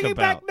 talk Bringing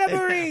about? back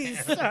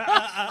memories.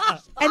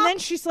 and then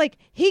she's like,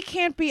 he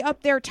can't be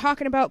up there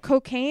talking about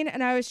cocaine.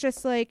 And I was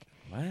just like,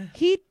 What?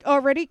 he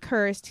already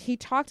cursed. He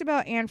talked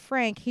about Anne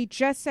Frank. He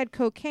just said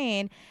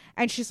cocaine.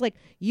 And she's like,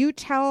 you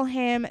tell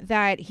him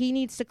that he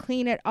needs to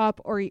clean it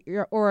up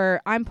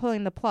or I'm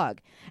pulling the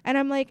plug. And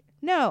I'm like,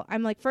 no.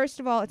 I'm like, first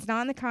of all, it's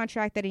not in the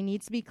contract that he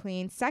needs to be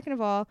clean. Second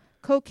of all,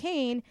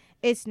 cocaine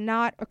is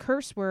not a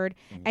curse word,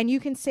 and you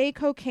can say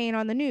cocaine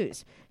on the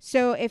news.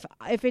 So if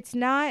it's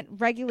not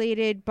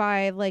regulated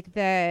by like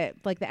the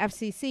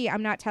FCC,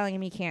 I'm not telling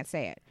him he can't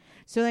say it.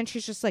 So then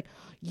she's just like,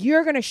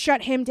 you're going to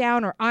shut him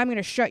down or I'm going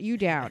to shut you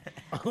down.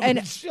 And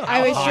I was How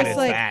hot just is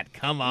like, that?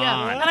 Come on.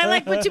 Yeah. And I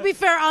like, but to be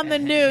fair, on the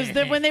news,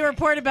 that when they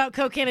report about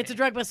cocaine, it's a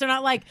drug bust. They're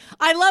not like,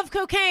 I love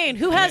cocaine.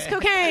 Who has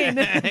cocaine?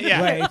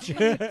 Yeah.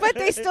 Right. but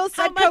they still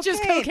said How much cocaine. is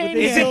cocaine?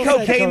 Is Still it said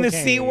cocaine the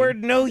cocaine. C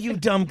word? No, you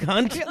dumb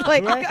cunt.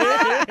 Like,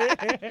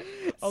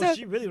 Oh, So-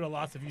 she really would have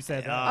lost if you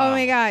said that. oh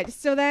my God.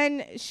 So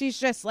then she's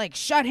just like,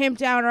 shut him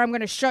down or I'm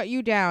going to shut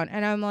you down.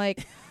 And I'm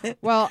like,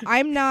 well,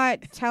 I'm not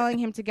telling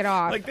him to get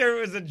off. Like there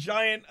was a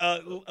giant,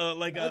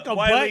 like a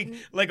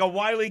a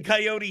Wile E.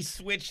 Coyote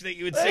switch that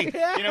you would see,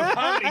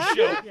 comedy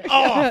show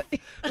off.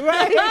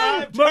 Right?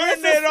 I'm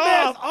turning it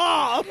off.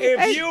 Off.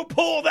 If you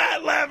pull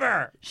that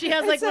lever, She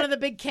has like one of the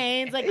big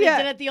canes, like Yeah.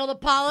 they did at the old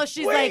Apollo.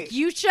 She's Wait. like,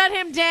 you shut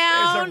him there's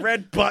down. a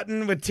red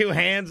button with two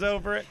hands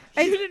over it.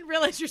 You didn't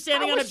realize you're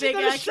standing How on a was she big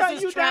gonna shut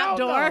exorcist you trap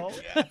down, door.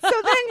 though?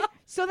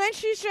 So then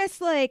she's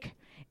just like,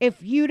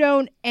 if you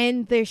don't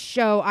end this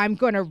show, I'm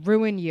going to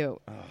ruin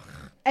you.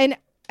 And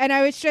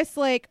I was just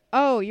like,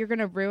 oh, you're going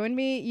to ruin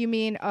me? You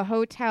mean a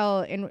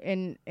hotel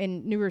in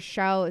New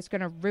Rochelle is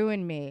going to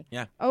ruin me?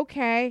 Yeah.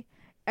 Okay.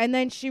 And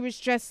then she was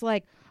just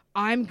like,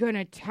 I'm going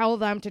to tell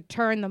them to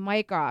turn the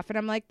mic off. And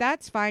I'm like,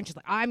 that's fine. She's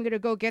like, I'm going to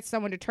go get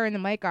someone to turn the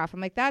mic off. I'm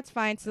like, that's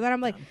fine. So then I'm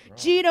like,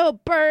 Gino,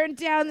 burn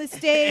down the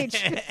stage.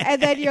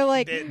 And then you're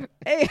like,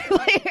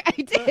 I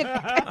did.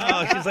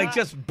 Oh, she's like,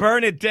 just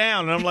burn it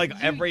down. And I'm like,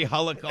 every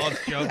Holocaust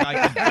joke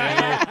I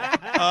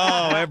could do.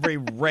 Oh, every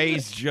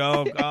race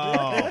joke.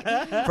 Oh.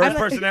 First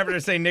person ever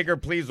to say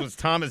nigger please was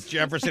Thomas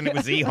Jefferson. It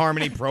was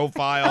eHarmony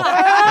Profile.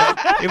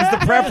 It was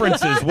the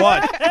preferences.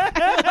 What?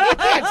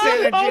 That's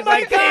it. And she's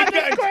like,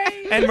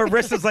 and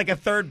Marissa's like a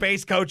third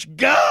base coach.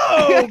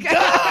 Go!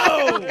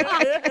 Go!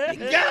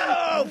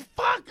 Go!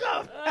 Fuck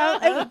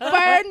them!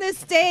 Burn the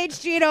stage,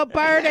 Gino.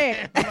 Burn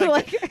it.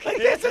 Like,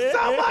 This is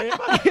so much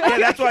fun. Yeah,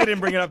 that's why I didn't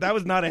bring it up. That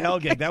was not a hell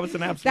gig. That was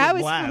an absolute that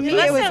was blast. for me.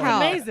 That It was sounds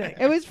hell. amazing.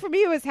 It was for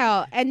me. It was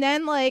hell. And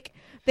then like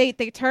they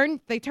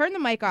turned the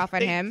mic off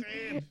on him,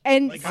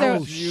 and Like, I so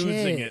was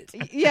using it.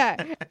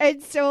 yeah.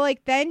 And so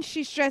like then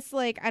she's just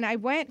like, and I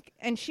went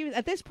and she was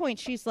at this point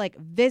she's like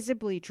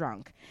visibly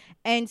drunk,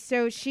 and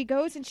so she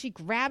goes and she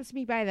grabs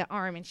me by the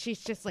arm and she's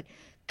just like,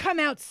 come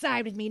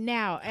outside with me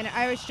now. And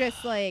I was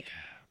just like,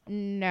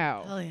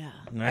 no. Oh yeah.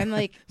 I'm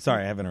like,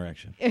 Sorry, I have an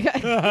erection. You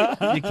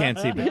can't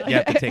see, but you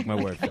have to take my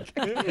word for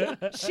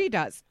it. she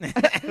does.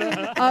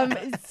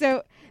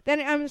 So then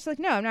I'm just like,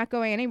 no, I'm not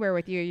going anywhere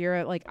with you.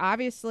 You're like,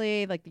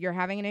 obviously, like you're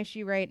having an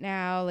issue right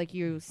now. Like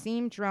you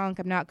seem drunk.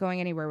 I'm not going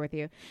anywhere with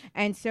you.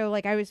 And so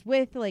like I was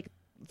with like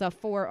the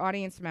 4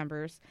 audience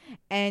members,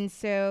 and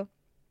so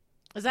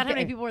Is that how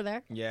many people were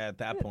there? Yeah, at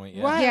that point,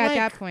 yeah. What? yeah, like-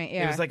 at that point,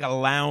 yeah, It was like a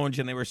lounge,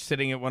 and they were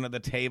sitting at one of the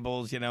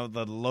tables,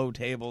 the low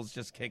tables,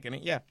 just kicking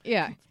it. Yeah.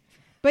 yeah.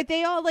 But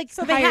they all like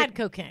So they had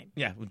cocaine.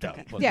 Yeah. Well,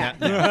 Yeah.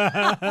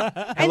 yeah.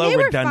 and Hello, they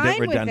were redundant, fine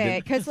with redundant.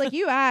 it because like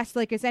you asked,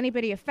 like, is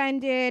anybody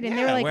offended? And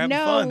they Yeah, were like, we're having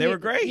no. fun. They were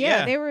great,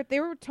 yeah. they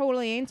were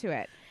totally into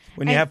it.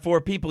 When you And- have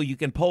 4 people, you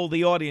can poll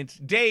the audience.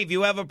 Dave,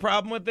 you have a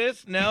problem with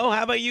this? No?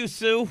 How about you,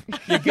 Sue?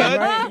 You good?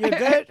 Right? You're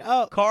good?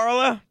 Oh.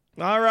 Carla?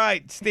 All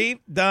right. Steve?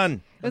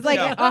 Done. It was like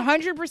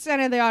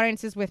 100% of the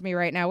audience is with me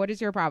right now. What is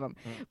your problem?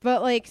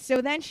 But like,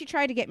 so then she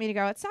tried to get me to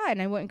go outside,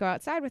 and I wouldn't go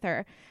outside with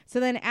her. So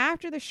then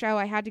after the show,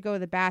 I had to go to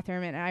the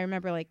bathroom, and I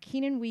remember like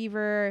Keenan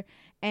Weaver,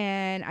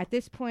 and at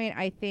this point,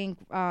 I think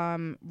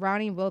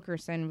Ronnie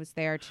Wilkerson was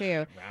there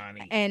too.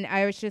 Ronnie. And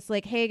I was just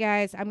like, hey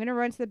guys, I'm gonna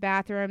run to the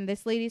bathroom.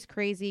 This lady's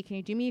crazy. Can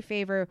you do me a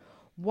favor?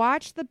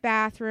 Watch the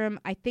bathroom.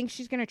 I think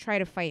she's gonna try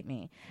to fight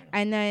me.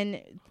 And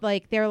then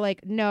like they're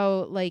like,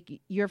 no, like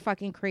you're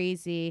fucking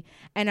crazy.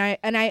 And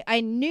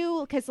I knew,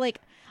 because like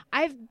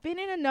I've been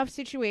in enough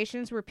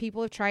situations where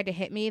people have tried to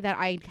hit me that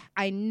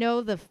I know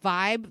the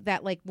vibe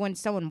that like when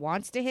someone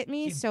wants to hit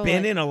me. You've so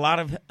been like, in a lot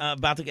of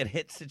about to get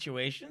hit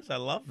situations. I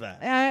love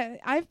that.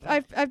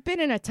 I've been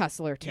in a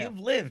tussler too. You've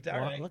lived. All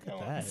Wow, right. look go at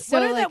on. that. So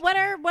like,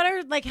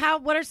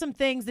 what are some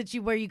things that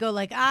where you go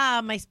like,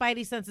 my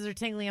spidey senses are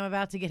tingling, I'm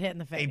about to get hit in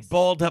the A face?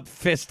 balled up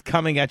fist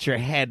coming at your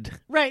head.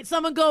 Right,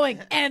 someone going,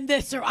 end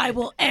this or I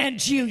will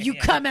end you. You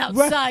come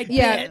outside,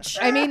 Yeah, bitch.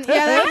 I mean, I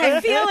yeah, have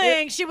a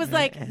feeling she was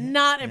like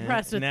not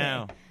impressed with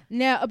No. me.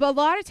 no, but a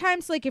lot of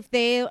times, like if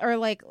they are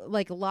like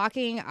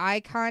locking eye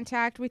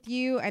contact with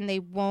you and they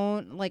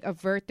won't like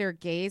avert their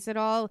gaze at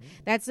all,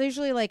 that's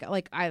usually like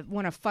I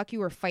want to fuck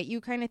you or fight you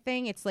kind of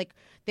thing. It's like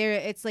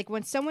it's like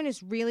when someone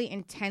is really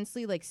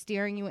intensely like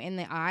staring you in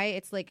the eye,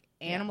 it's like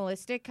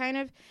animalistic kind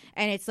of,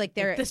 and it's like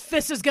they're This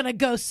fist is gonna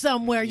go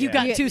somewhere. You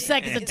got Yeah. 2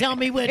 seconds to tell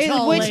me which in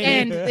hole. which lady.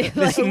 end.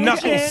 This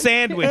knuckle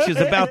sandwich is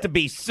about to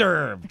be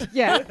served.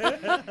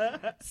 Yeah.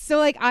 So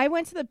like I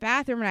went to the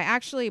bathroom and I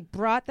actually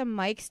brought the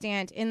mic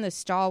stand in the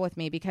stall with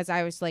me because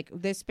I was like,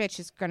 this bitch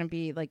is gonna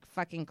be like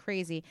fucking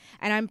crazy.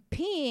 And I'm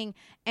peeing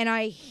and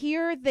I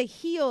hear the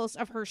heels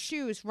of her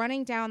shoes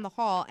running down the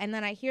hall, and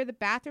then I hear the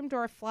bathroom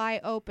door fly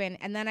open,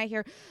 and then I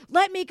hear,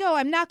 "Let me go!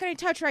 I'm not gonna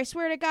touch her! I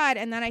swear to God!"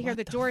 And then I hear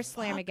the door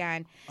slam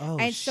again. Oh,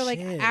 And so like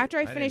shit. after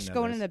I didn't finished know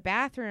going this. in the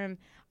bathroom,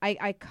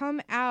 I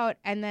come out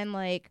and then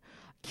like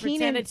Keenan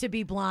Pretended to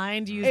be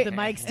blind. Use the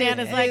mic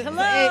stand as like,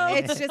 hello.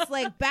 it's just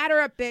like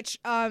batter up, bitch.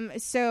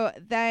 So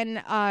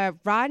then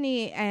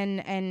Rodney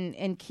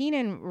and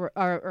Keenan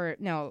or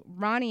no,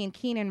 Ronnie and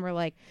Keenan were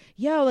like,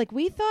 yo, like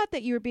we thought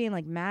that you were being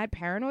like mad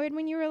paranoid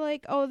when you were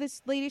like, oh,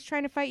 this lady's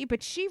trying to fight you,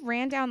 but she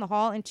ran down the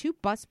hall and 2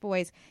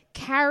 busboys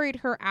carried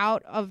her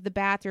out of the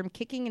bathroom,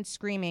 kicking and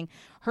screaming.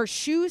 Her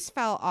shoes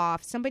fell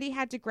off. Somebody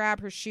had to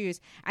grab her shoes,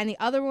 and the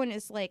other one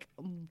is like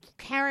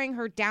carrying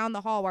her down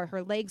the hall while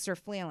her legs are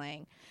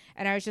flailing.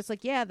 And I was just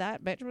like, yeah,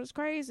 that bitch was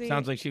crazy.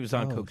 Sounds like she was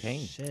on Oh,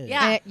 cocaine. shit.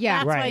 Yeah, yeah,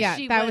 that's right. why Yeah,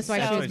 she that was was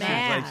why so she was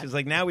mad. She's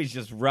like, now he's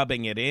just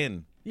rubbing it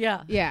in.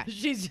 Yeah, Yeah.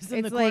 She's just in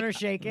It's the like- corner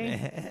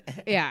shaking.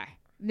 Yeah.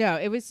 No,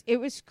 it was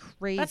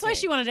crazy. That's why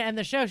she wanted to end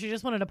the show. She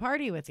just wanted to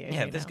party with you.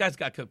 Yeah, you if this know? guy's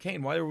got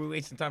cocaine, why are we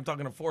wasting time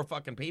talking to 4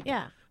 fucking people?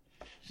 Yeah.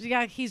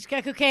 He's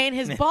got cocaine.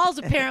 His balls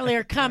apparently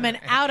are coming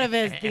out of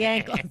the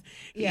ankle.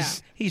 Yeah.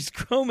 He's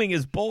combing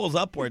his balls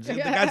upwards. The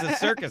guy's a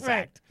circus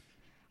Right.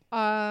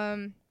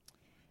 act.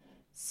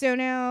 So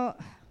now,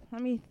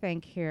 let me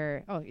think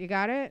here. Oh, you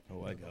got it?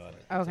 Oh, I got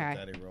it. Okay.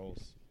 Daddy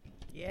rolls.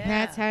 Yeah.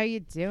 That's how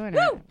you doing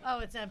Woo! Oh,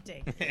 it's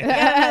empty.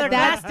 Another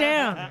glass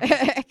down.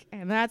 it.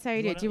 And that's how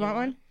you do it. Do you want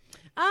one?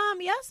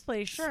 Yes,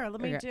 please. Sure.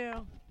 Let me Okay.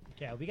 do.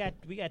 Yeah, we got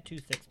 2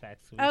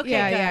 6-packs. Okay,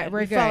 Yeah, good. yeah, we're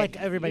We good. felt like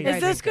everybody.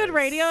 Is this good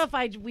radio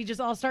if we just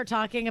all start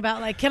talking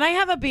about like, can I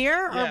have a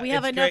beer or Yeah, we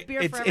have it's enough great.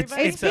 beer It's- for it's-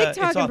 everybody? It's big it's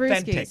talking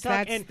authentic.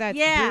 brewskis. That's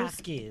Yeah.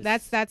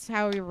 Brewskis. that's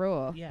how we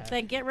rule. Yeah.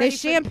 Then get The ready.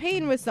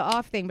 champagne was the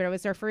off thing, but it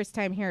was our first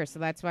time here, so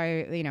that's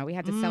why we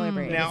had to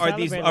celebrate. Now,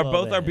 Celebrate a are little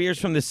both our bit. beers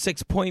from the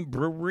 6 Point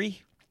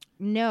Brewery?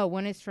 No,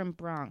 one is from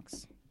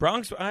Bronx.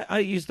 Bronx. I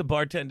used to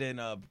bartend in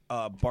a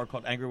bar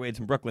called Angry Wade's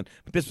in Brooklyn,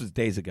 but this was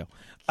days ago.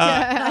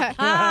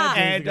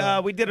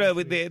 And we did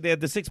they had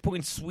the 6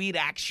 Point Sweet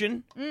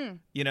Action.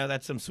 You know,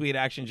 that's some sweet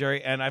action,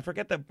 Jerry. And I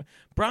forget the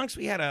Bronx.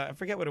 We had I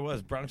forget what it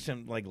was. Bronx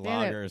some like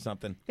lager or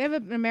something. They have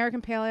an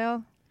American Pale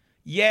Ale.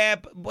 Yeah,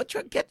 but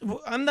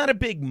I'm not a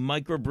big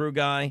microbrew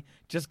guy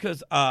just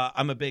because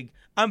I'm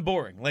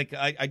boring. Like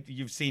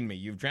you've seen me,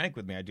 you've drank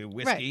with me. I do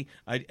whiskey,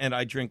 and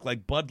I drink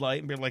like Bud Light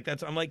and beer like that.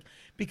 So I'm like,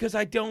 because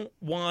I don't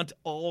want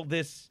all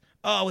this.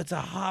 Oh, it's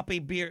a hoppy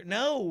beer.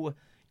 No,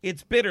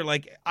 it's bitter.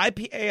 Like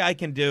IPA, I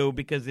can do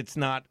because it's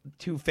not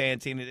too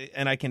fancy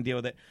and I can deal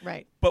with it.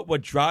 Right. But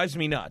what drives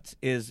me nuts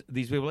is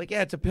these people are like,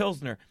 yeah, it's a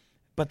Pilsner,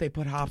 but they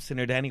put hops in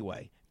it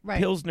anyway. Right.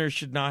 Pilsner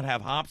should not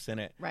have hops in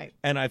it. Right.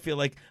 And I feel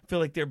like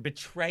they're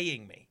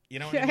betraying me. You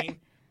know what I mean?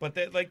 But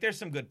there's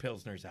some good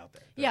Pilsners out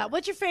there. Yeah.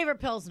 What's your favorite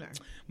Pilsner?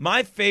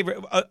 My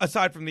favorite,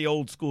 aside from the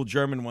old school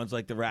German ones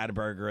like the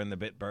Radburger and the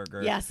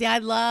Bitburger. Yeah. See, I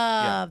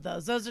love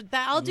those. Those are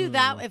I'll do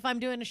that if I'm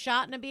doing a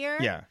shot and a beer.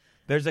 Yeah.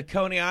 There's a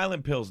Coney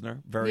Island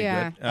Pilsner, very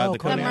Yeah. good. Oh, the The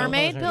Coney Island.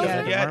 Mermaid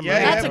Pilsner. Yeah,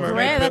 That's a Mermaid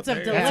great. That's a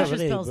Pilsner. delicious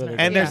really, Pilsner. really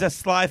And there's Yeah. a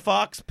Sly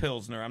Fox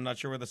Pilsner. I'm not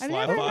sure where the I've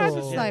Sly never Fox had is.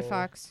 the Sly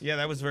Fox. Yeah,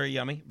 that was very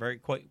yummy.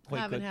 Quite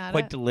Haven't good. had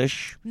Quite it.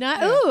 delish.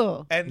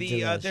 Ooh. And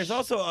the Delish. there's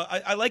also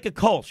I like a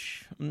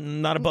Kolsch,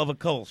 not above a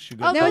Kolsch. A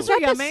good Oh, No, Kolsch. is that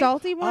the yummy.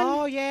 salty one?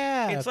 Oh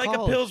yeah, It's like a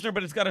Kolsch. Pilsner,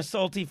 but it's got a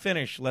salty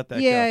finish. Let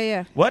that Yeah, go.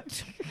 yeah.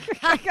 What?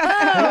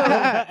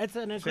 It's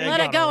an Let Let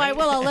it go. I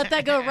will. I'll let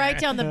that go right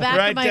down the back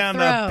right of my down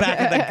throat. the back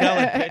of the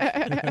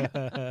gullet.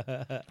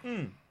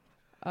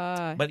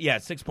 But yeah,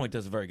 6 Point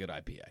does a very good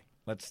IPA.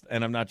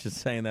 And I'm not just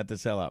saying that to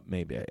sell out.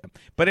 Maybe I am,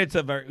 but it's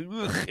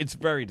it's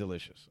very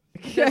delicious.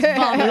 But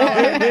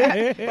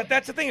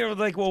that's the thing. It was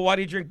like, well, why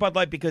do you drink Bud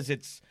Light? Because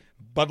it's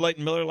Bud Light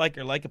and Miller Lite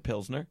are like a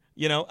Pilsner.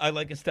 You know, I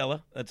like a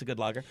Stella. That's a good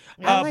lager.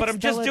 I like but I'm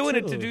just Stella, doing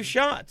it to too. do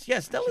shots. Yeah,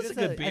 Stella's a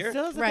good beer.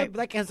 Right.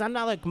 Like, cause I'm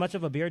not like much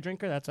of a beer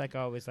drinker. That's like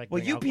I always like. Well,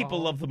 bring you alcohol. people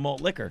love the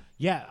malt liquor.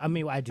 Yeah, I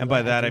mean, I do. And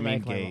by that, do I mean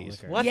like my malt gays.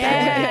 liquor. What?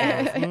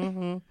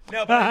 Yeah.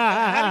 No, but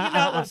how do you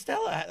not love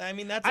Stella? I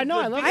mean, that's. I know,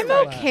 I love beer. I'm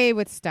Stella. okay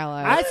with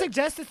Stella. I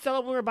suggested Stella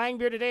when we were buying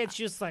beer today, and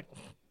she was like,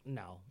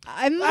 No.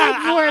 I'm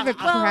like more of a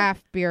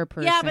craft beer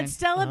person. Yeah, but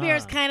Stella beer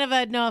is kind of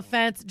a, no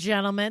offense,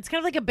 gentleman. It's kind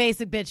of like a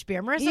basic bitch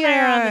beer. Marissa and I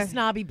are on the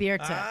snobby beer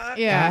tip.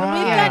 yeah. When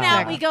we've yeah, gone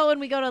out,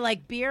 exactly. we go to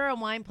like beer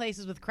and wine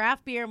places with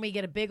craft beer, and we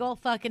get a big old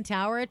fucking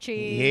tower of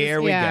cheese.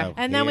 Here we Yeah. go.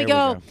 And then we Here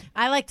go.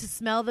 I like to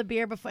smell the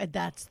beer before.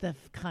 That's the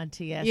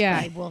cuntiest. Yeah.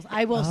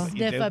 I will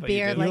sniff do, a but you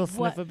beer. do. Like You'll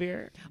what? sniff a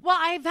beer. Well,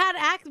 I've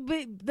had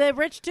the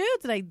rich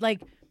dudes that I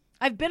like.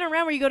 I've been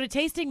around where you go to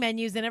tasting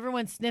menus and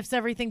everyone sniffs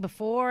everything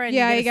before, and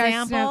Yeah, you you get a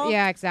guys sample.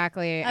 yeah,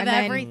 exactly. Of And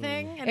then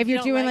everything. And if you're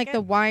you doing don't like it,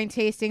 the wine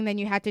tasting, then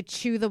you have to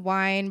chew the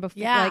wine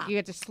before. Yeah. Like you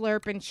have to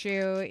slurp and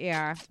chew.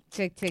 Yeah,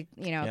 to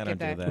Yeah, I get don't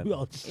do that.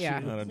 Well, Yeah. I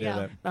don't do Yeah.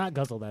 that. Not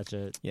guzzle that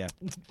shit. Yeah.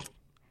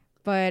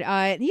 But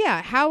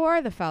yeah, how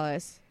are the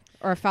fellas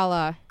or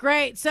fella?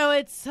 great. So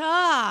it's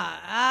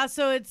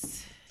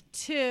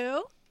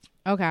two.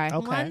 Okay.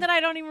 One that I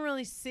don't even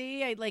really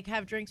see. I like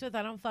have drinks with.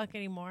 I don't fuck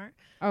anymore.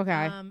 Okay.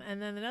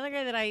 And then another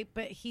guy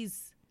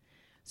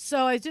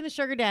so I was doing the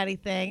sugar daddy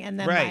thing, and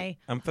then Right.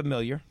 I'm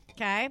familiar.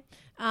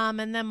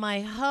 and then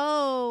my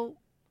hoe,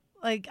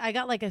 like I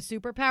got like a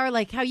superpower,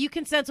 like how you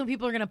can sense when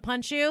people are gonna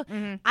punch you.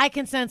 I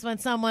can sense when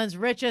someone's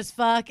rich as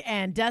fuck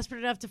and desperate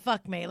enough to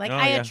fuck me. Like Oh,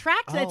 I yeah.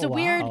 attract. It's a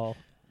weird.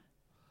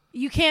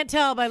 You can't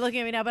tell by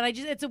looking at me now, but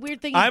it's a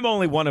weird thing. I'm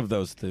only one of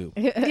those two.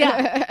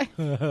 Yeah.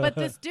 But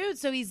this dude,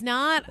 so he's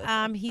not,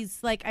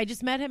 he's like, I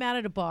just met him out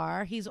at a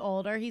bar. He's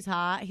older, he's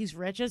hot, he's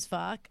rich as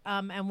fuck.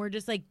 And we're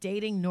just like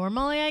dating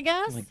normally, I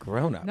guess. Like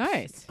grown up.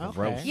 Nice.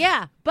 Gross.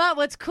 Yeah. But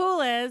what's cool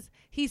is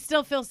he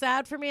still feels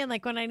sad for me. And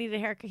like when I need a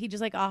haircut, he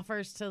just like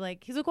offers to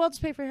like, he's like, well, I'll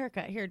just pay for a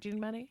haircut. Here, do you need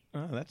money?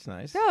 Oh, that's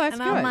nice. Oh, that's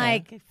And good. I'm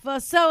like,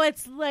 so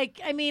it's like,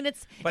 I mean,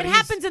 But it he's-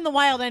 happens in the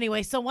wild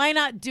anyway. So why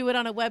not do it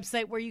on a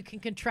website where you can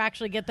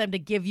contractually get them to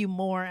give you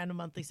more and a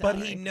monthly salary?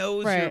 But he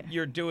knows Right.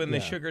 you're doing the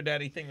sugar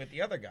daddy thing with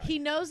the other guy. He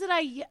knows that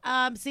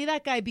I see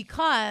that guy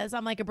because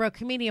I'm like a broke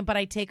comedian, but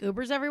I take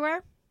Ubers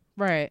everywhere.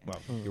 right. well,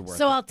 you're worth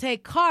So it. I'll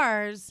take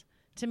cars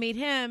to meet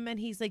him, and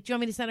he's like, "Do you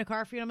want me to send a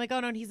car for you?" And I'm like, "Oh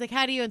no." And he's like,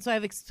 "How do you?" And so I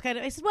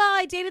said, "Well,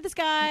 I dated this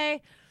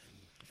guy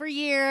for a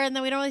year, and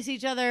then we don't really see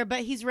each other, but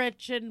he's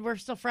rich, and we're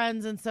still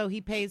friends, and so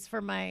he pays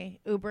for my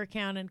Uber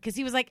account." And because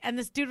he was like, and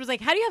this dude was like,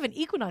 "How do you have an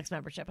Equinox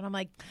membership?" And I'm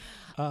like,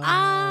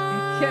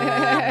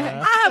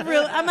 I have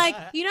real. I'm like,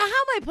 you know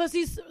how my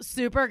pussy's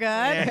super good.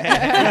 That's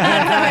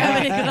how I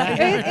have an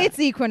Equinox It's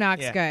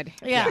Equinox Yeah. good.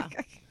 yeah.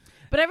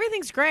 But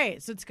everything's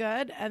great, so it's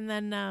good. And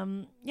then,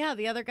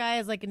 the other guy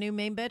is like a new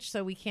main bitch,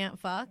 so we can't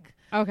fuck.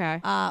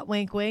 Okay.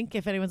 Wink, wink,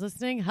 if anyone's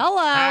listening.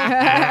 Hello.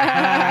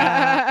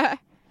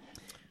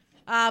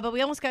 But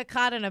we almost got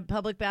caught in a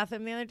public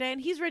bathroom the other day,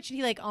 and he's rich, and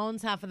he like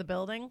owns half of the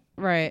building.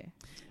 Right.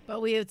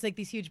 But it's like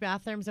these huge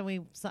bathrooms,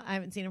 and I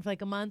haven't seen him for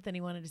like a month, and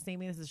he wanted to see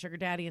me. This is Sugar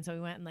Daddy, and so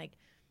we went and like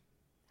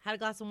had a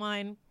glass of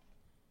wine.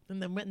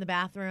 And then went in the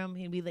bathroom.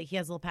 He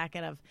has a little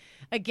packet of,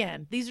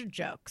 again, these are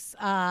jokes.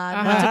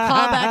 Not to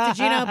call back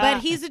to Gino, but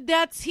he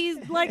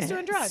likes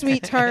doing drugs.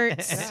 Sweet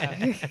tarts.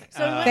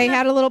 So They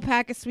had a little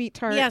pack of sweet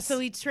tarts. yeah, so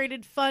we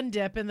traded Fun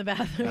Dip in the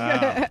bathroom.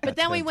 But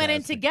then we went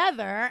in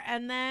together,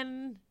 and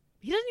then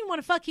he doesn't even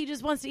want to fuck. He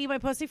just wants to eat my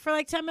pussy for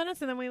like 10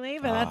 minutes, and then we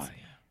leave. And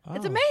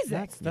it's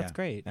amazing. That's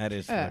great. That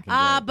is fucking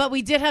great. But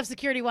we did have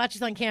security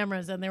watches on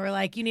cameras, and they were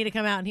like, "You need to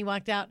come out," and he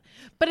walked out.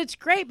 But it's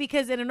great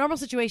because in a normal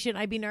situation,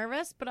 I'd be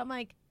nervous, but I'm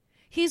like,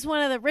 he's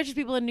one of the richest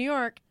people in New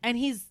York, and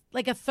he's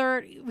like a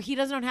third. He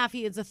doesn't own half.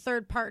 He is a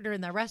third partner in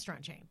their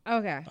restaurant chain.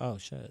 Okay. Oh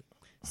shit.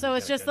 So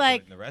it's just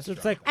like, In the So restaurant.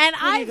 it's like, and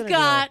what are you I've gonna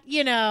got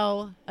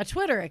a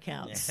Twitter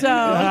account. So,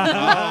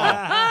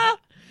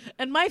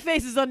 and my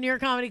face is on New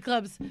York Comedy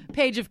Club's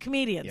page of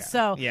comedians. Yeah.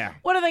 So, Yeah.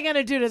 what are they going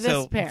to do to this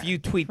So pair? if you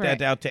tweet Right.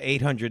 that out to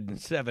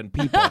 807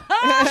 people,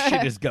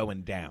 shit is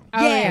going down.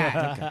 Oh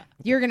yeah.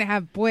 You're gonna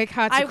have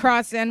boycotts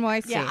across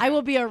NYC. Yeah, I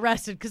will be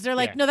arrested because they're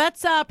like, Yeah. no,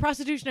 that's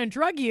prostitution and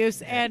drug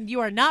use, and you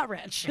are not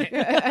rich.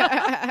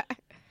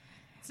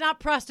 It's not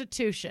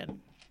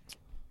prostitution.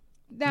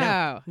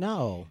 No.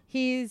 No.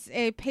 He's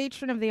a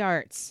patron of the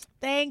arts.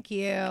 Thank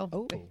you.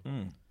 Oh.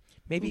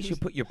 Maybe you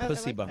should put your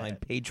pussy behind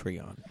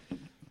Patreon.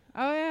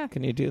 Oh yeah.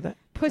 Can you do that?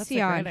 Pussy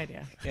That's a on. great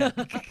idea. Yeah.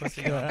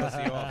 Pussy on,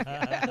 pussy off.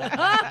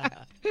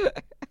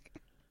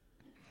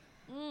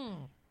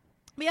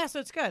 But yeah, so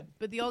it's good.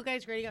 But the old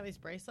guy's great. He got me this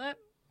bracelet.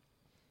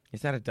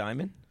 Is that a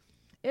diamond?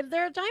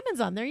 There are diamonds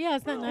on there. Yeah,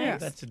 isn't that nice?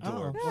 That's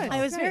adorable.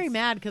 I was very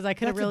mad because I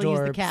could have That's really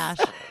used the adorbs. cash.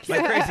 My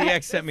crazy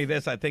ex sent me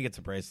this. I think it's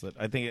a bracelet.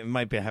 I think it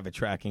might have a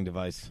tracking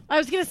device. I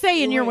was going to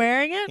say, and you're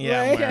wearing it?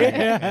 Yeah, I'm wearing it.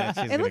 Yeah,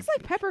 she's It gonna- looks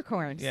like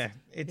peppercorns. Yeah,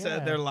 it's Yeah.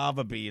 they're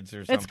lava beads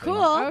or something. It's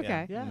cool.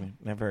 Okay. Yeah.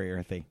 They're very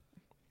earthy.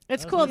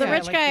 It's cool. The Yeah,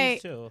 rich guy.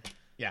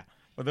 Yeah.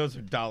 Well, those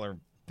are dollar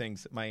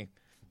things. I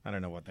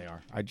don't know what they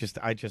are. I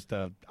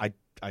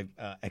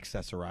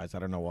accessorize. I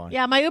don't know why.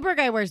 Yeah, my Uber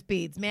guy wears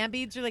beads. Man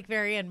beads are like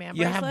very in man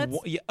You have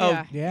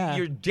bracelets. Yeah.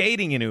 You're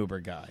dating an Uber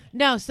guy.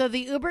 No, so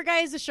the Uber guy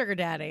is a sugar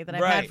daddy that I've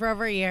Right. had for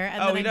over a year.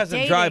 And Oh, then he I'm doesn't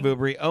dating. drive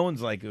Uber. He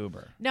owns like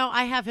Uber. No,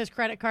 I have his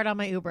credit card on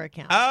my Uber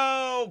account.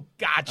 Oh,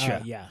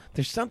 gotcha. Yeah.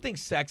 There's something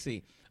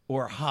sexy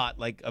or hot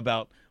like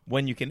about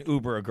when you can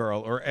Uber a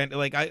girl, and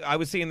I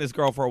was seeing this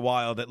girl for a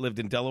while that lived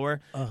in Delaware,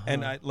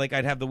 and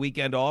I'd have the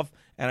weekend off,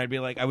 and I'd be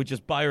like, I would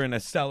just buy her an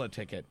Acela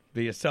ticket.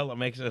 The Acela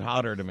makes it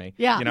hotter to me,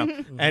 Yeah. you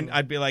know. And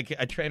I'd be like,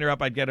 I'd train her up,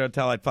 I'd get her a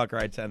hotel, I'd fuck her,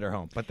 I'd send her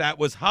home. But that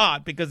was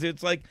hot because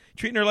it's like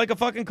treating her like a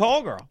fucking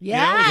call girl.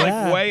 Yeah. you know?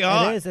 It's like way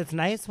hot. It is. It's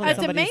nice when That's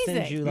somebody amazing.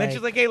 sends you And then like.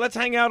 she's like, hey, let's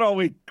hang out all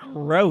week.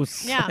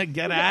 Gross. Yeah.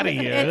 Get out of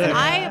here.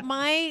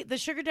 It's, the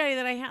sugar daddy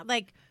that I had,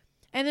 like,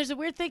 and there's a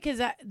weird thing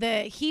because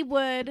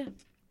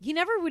he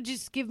never would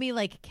just give me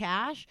like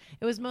cash.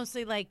 It was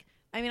mostly like,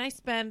 I mean, I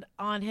spend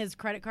on his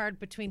credit card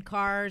between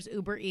cars,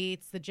 Uber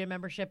Eats, the gym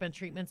membership, and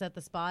treatments at the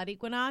spa at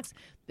Equinox.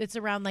 It's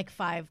around like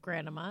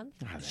 $5,000 a month.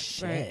 Oh, that's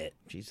Shit.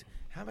 Jeez.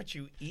 How much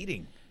you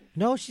eating?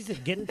 No, she's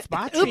getting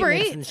spot Uber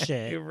treatments Eats. and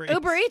shit.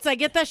 Uber Eats, I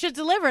get that shit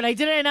delivered. I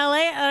did it in LA,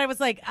 and I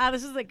was like,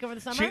 this is like over the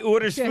summer. She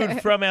orders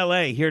food from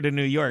L.A. here to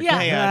New York. Yeah.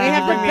 Hey, They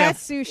have the bring me a-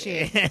 best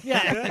sushi.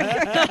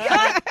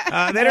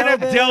 they don't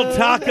have Del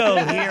Taco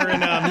here in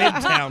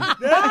Midtown.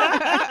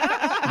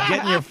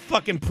 Getting your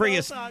fucking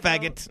Prius,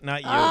 faggot.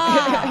 Not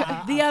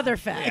you. The other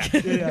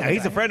fag. Yeah,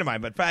 he's a friend of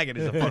mine, but faggot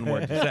is a fun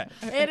word to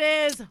say. It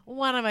is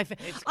one of my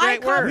favorites. It's a great I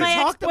called word. my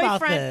We talked about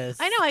ex-boyfriend. this.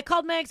 I know. I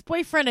called my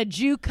ex-boyfriend a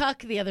Jew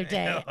cuck the other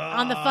day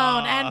on the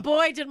phone, and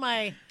boy, did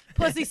my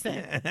pussy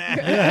sing. I've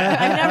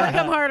never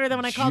come harder than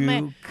when I called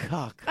my. Jew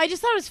cuck. I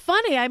just thought it was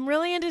funny. I'm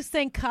really into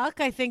saying cuck.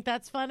 I think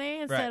that's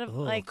funny instead Right. of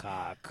Ooh, like,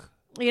 cock.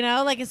 you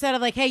know, like instead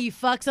of like, hey, you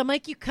fucks. I'm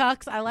like, you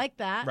cucks. I like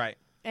that. Right.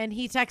 And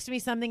he texted me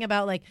something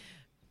about like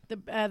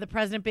the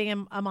president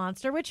being a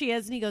monster, which he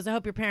is. And he goes, I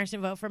hope your parents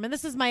didn't vote for him. And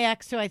this is my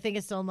ex who I think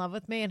is still in love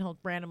with me, and he'll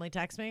randomly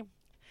text me.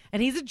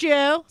 And he's a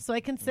Jew, so I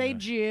can say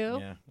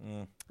Jew.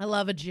 Yeah. I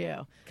love a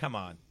Jew. Come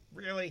on.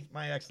 Really?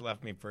 My ex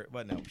left me for.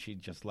 Well, no, she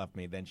just left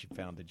me. Then she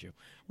found a Jew.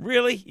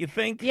 Really? You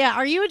think? Yeah,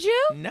 are you a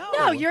Jew? No.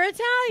 No, you're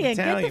Italian.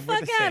 Italian. Get the We're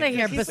fuck the out of same.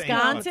 here, It's the same.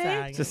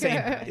 Bisconti. It's the same.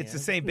 It's the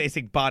same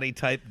basic body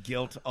type,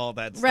 guilt, all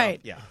that stuff. Right.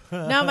 Yeah.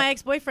 No, my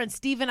ex-boyfriend,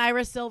 Stephen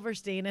Ira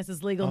Silverstein, is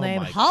his legal Oh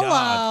name. my Hello.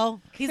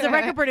 God. He's a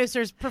record producer.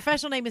 His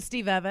professional name is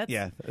Steve Evans.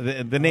 Yeah.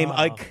 The name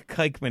Ike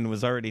Keichman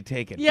was already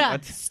taken. Yeah,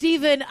 What?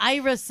 Stephen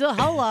Ira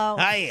Hello.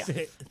 Hi.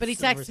 But he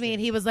texted me and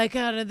he was like,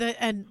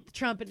 and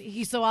Trump, and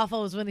he's so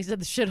awful was when he said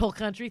the shithole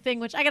country thing,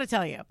 which I got to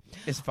tell you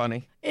It's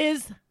funny.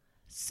 is.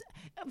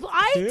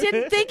 I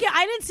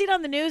didn't see it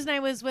on the news, and I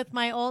was with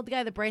my old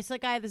guy, the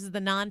bracelet guy. This is the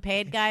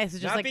non-paid guy. This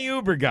is just Not like the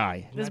Uber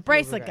guy. this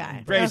bracelet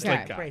guy. Bracelet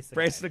Okay. guy. Bracelet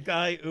Bracelet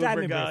guy. Uber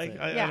Diamond guy.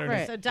 bracelet. I Yeah, don't know.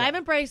 right. So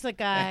diamond bracelet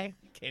guy.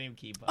 Can't even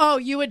keep up. Oh,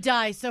 you would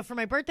die. So for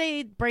my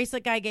birthday,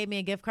 bracelet guy gave me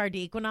a gift card to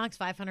Equinox,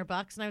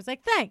 $500, and I was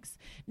like, thanks.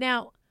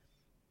 Now,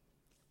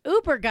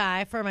 Uber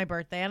guy for my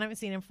birthday, and I haven't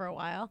seen him for a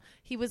while.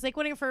 He was like,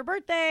 "What for a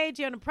birthday?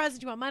 Do you want a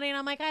present? Do you want money?" And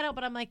I'm like, "I don't,"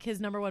 but I'm like his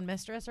number one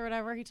mistress or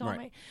whatever he told Right.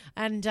 me,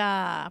 and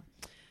I'm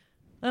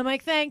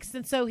like, "Thanks."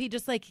 And so he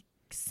just like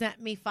sent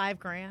me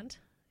 $5,000.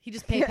 He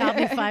just PayPal'd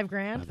me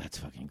 $5,000. Oh, that's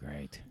fucking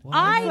great.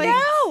 I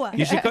know.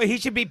 You should go. He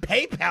should be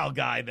PayPal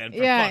guy then. For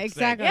Yeah, fuck's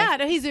exactly. Sake. Yeah,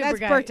 no, he's Uber That's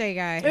guy. birthday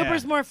guy.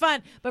 Uber's more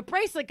fun, but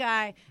bracelet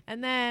guy.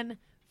 And then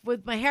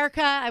with my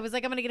haircut, I was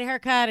like, I'm gonna get a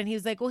haircut, and he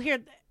was like, well, here,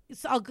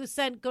 so I'll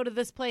go to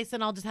this place,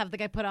 and I'll just have the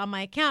guy put it on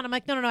my account. I'm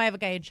like, no, I have a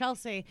guy in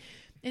Chelsea,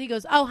 and he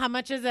goes, oh, how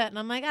much is it? And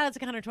I'm like, it's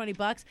like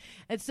 $120.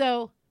 And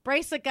so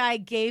bracelet guy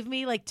gave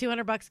me like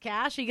 $200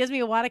 cash. He gives me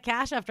a wad of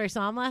cash after I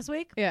saw him last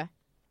week. Yeah.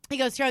 He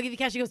goes, here, I'll give you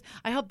cash. He goes,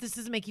 I hope this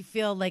doesn't make you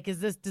feel like, does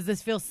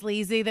this feel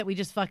sleazy that we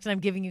just fucked and I'm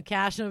giving you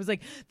cash? And I was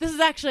like, this is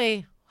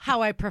actually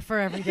how I prefer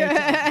every day.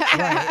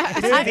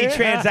 This is the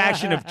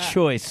transaction of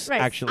choice. Right.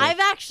 Actually, I've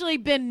actually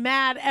been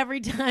mad every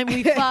time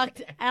we fucked,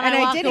 and And I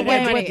walk didn't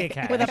away get with,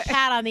 money. with a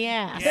pat on the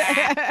ass.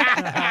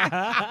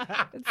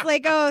 It's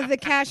like, oh, the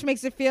cash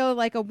makes it feel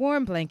like a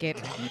warm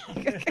blanket.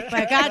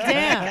 But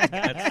goddamn.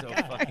 that's so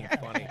fucking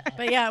funny.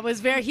 But yeah,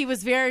 he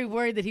was very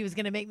worried that he was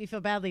going to make me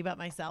feel badly about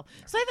myself.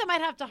 So I thought I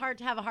might have to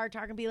have a hard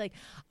talk and be like,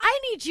 I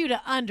need you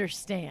to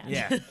understand.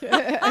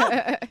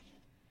 Yeah.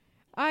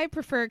 I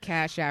prefer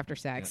cash after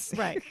sex.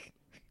 Right.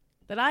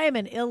 That I am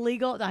an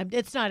illegal.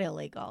 It's not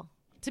illegal.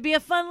 To be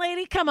a fun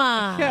lady? Come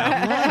on.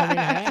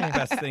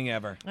 Best thing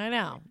ever. I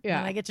know. Yeah.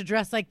 And I get to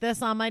dress like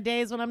this on my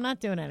days when I'm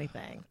not doing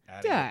anything. Out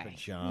of your Die.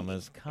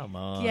 pajamas. Come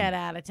on. Get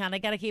out of town. I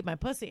got to keep my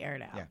pussy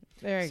aired out. Yeah.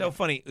 There you So go.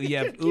 funny. You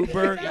have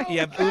Uber. You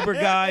have Uber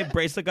guy,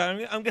 bracelet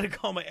guy. I'm gonna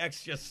call my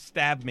ex just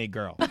stab me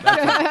girl. That's what-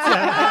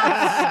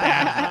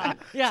 stab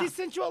me. Yeah. She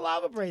sent you a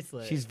lava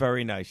bracelet. She's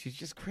very nice. She's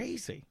just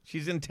crazy.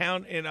 She's in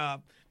town in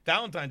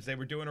Valentine's Day.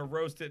 We're doing a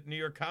roast at New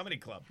York Comedy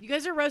Club. You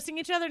guys are roasting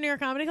each other near a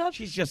comedy club?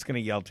 She's just gonna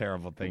yell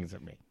terrible things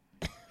at me.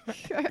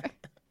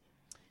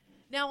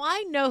 Now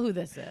I know who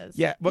this is.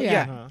 Yeah, but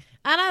Yeah. yeah.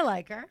 And I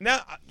like her. No,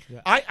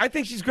 I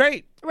think she's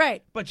great,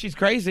 Right. but she's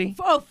crazy.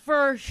 Oh,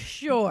 for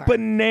sure.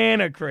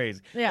 Banana crazy.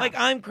 Yeah. Like,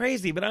 I'm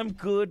crazy, but I'm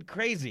good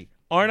crazy.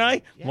 Aren't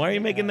I? Why are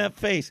you making that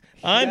face?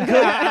 I'm good.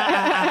 but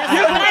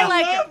I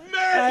like her.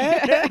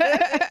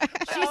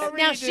 Love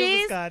me.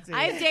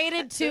 I've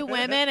dated 2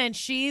 women, and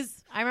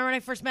she's I remember when I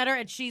first met her,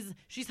 and she's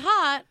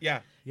hot.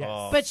 Yeah. Yes.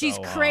 Oh, But she's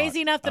so crazy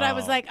hot. enough that I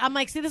was like,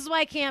 see, this is why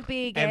I can't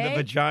be gay. And the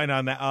vagina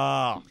on that.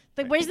 Oh.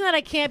 The reason that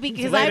I can't be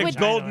because Laid I a would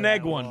golden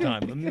egg one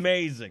time.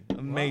 Amazing.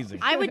 Amazing.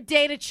 I would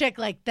date a chick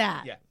like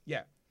that.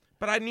 Yeah.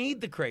 But I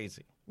need the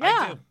crazy.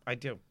 Yeah. I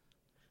do.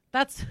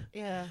 That's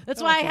Yeah.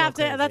 why I have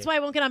to. That's why I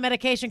won't get on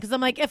medication because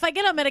I'm like, if I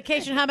get on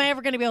medication, how am I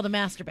ever going to be able to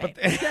masturbate?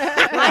 I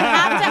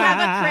have to have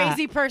a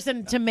crazy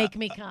person to make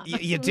me come.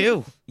 You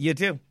do. You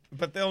do.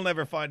 But they'll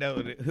never find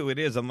out who it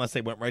is unless they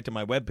went right to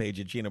my webpage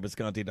at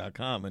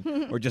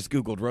GinoVisconti.com or just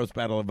Googled Roast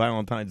Battle of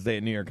Valentine's Day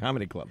at New York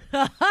Comedy Club.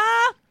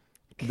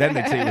 Then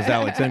they'd see it was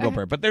Alex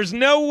Engelbert. But there's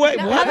no way.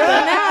 What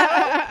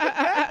the?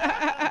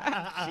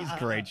 She's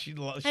great. She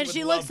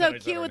looks so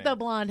cute with the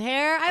blonde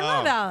hair. I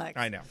love Alex.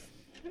 I know.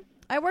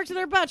 I worked with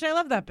her a bunch. I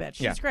love that bitch.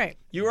 She's Yeah. great.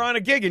 You were on a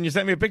gig and you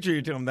sent me a picture of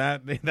you to him.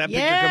 That picture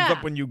comes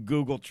up when you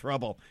Google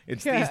trouble.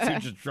 It's these two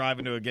just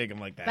driving to a gig. I'm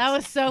like, that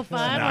was so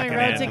fun not when we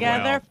gonna rode end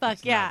together. well. Fuck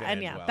It's yeah. not gonna And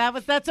end yeah,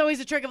 well. that's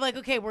always a trick of like,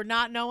 okay,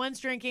 no one's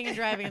drinking and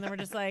driving, and then we're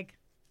just like,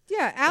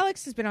 Yeah,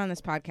 Alex has been on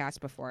this podcast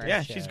before.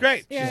 Yeah, she's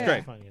great. Yeah, She's yeah.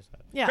 great. Funny as hell.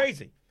 yeah.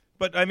 Crazy.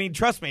 But I mean,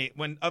 trust me,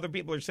 when other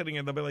people are sitting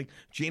here, they'll be like,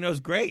 Gino's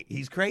great.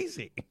 He's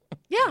crazy.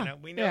 Yeah.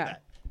 We know Yeah.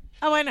 that.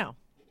 Oh, I know.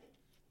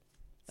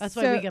 That's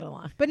why So- we get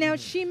along. But now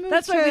she moved.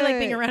 That's why we to- like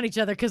being around each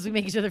other because we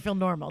make each other feel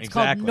normal. It's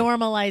Exactly.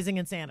 called normalizing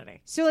insanity.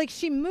 So like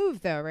she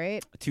moved though,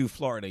 right? To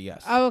Florida,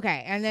 yes. Oh,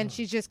 okay. And then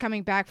she's just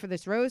coming back for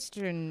this roast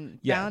and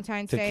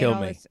Valentine's to Day kill and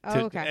all me. this. Oh,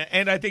 okay.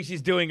 And I think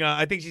she's doing. It's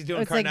like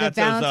the Carnazzo's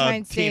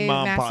Valentine's Teen Day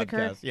Mom Massacre.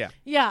 podcast. Yeah.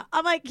 Yeah,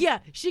 I'm like, yeah,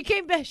 she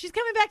came back. She's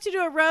coming back to do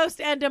a roast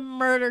and to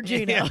murder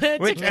Gino. Yeah.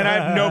 And I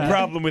have no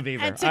problem with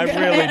either. and to I really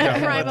commit a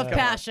don't. crime of Come on,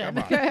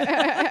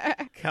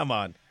 passion. Come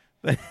on.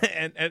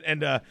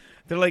 and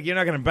they're like, you're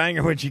not going to bang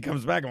her when she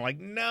comes back. I'm like,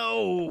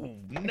 no.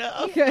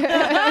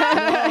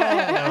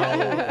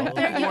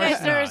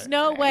 There's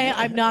no way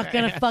I'm not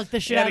gonna fuck the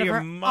shit Get out of your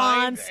her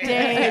mind. on stage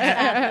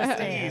at the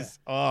stage. Jeez.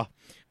 Oh,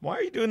 why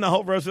are you doing the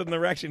whole roast with an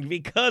erection?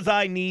 Because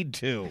I need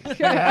to.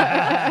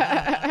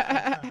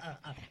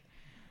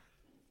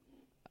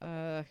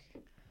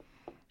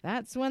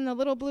 That's when the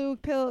little blue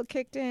pill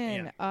kicked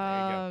in.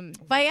 Yeah,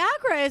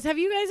 Viagra is. Have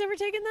you guys ever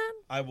taken that?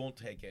 I won't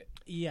take it.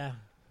 Yeah.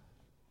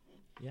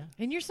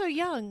 And you're so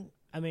young.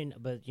 I mean,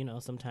 but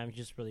sometimes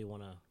you just really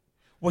want to.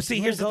 Well, see,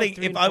 You here's the wanna go thing.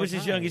 3 If to I 4 was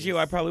as young as you,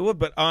 I times. probably would.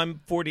 But I'm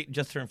 40,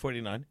 just turned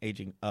 49,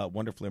 aging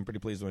wonderfully. I'm pretty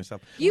pleased with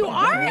myself. You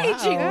are aging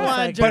It's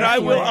like- But I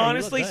You will are. You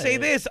honestly look say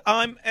good. this: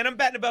 I'm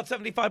batting about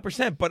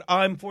 75%. But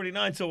I'm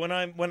 49, so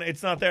when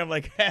it's not there, I'm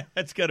like,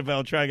 that's good.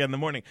 I'll try again in the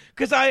morning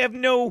because I have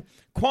no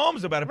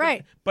qualms about it.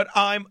 Right. But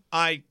I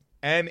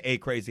am a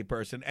crazy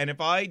person, and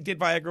if I did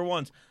Viagra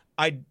once,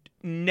 I'd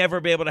never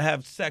be able to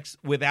have sex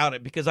without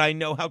it because I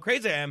know how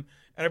crazy I am.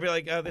 And I'd be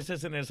like, oh, this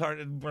isn't as hard.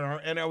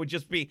 And I would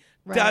just be,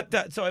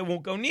 so I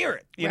won't go near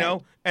it, you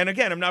know? And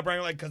again, I'm not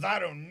bragging like, because I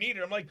don't need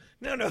it. I'm like,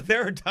 no,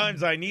 there are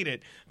times I need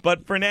it.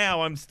 But for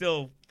now, I'm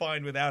still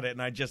fine without it.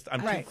 And I'm too I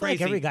feel crazy.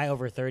 like every guy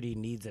over 30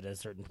 needs it at a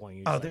certain point.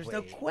 You're Oh, just there's like,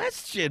 no wait.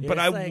 question. Yeah, But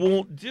it's I like,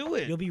 won't do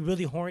it. You'll be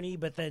really horny,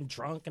 but then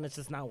drunk, and it's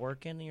just not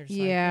working. And you're just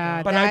Yeah,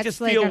 like, But I that's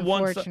just like feel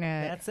once-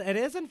 unfortunate. it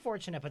is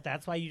unfortunate, but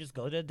that's why you just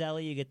go to the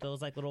deli. You get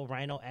those like little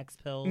Rhino X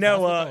pills.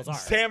 No, that's what those are.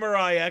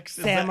 Samurai X.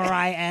 is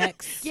Samurai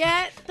X.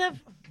 Get the.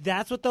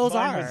 That's what those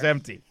Mine are. was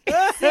empty. See,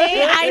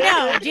 I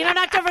know. Gino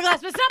knocked over glass,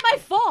 but it's not my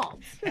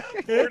fault.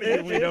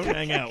 40, we don't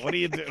hang out. What do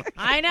you do?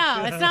 I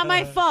know. It's not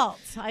my fault.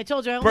 I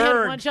told you I only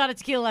Berg. had one shot of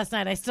tequila last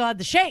night. I still had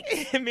the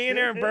shakes. Me and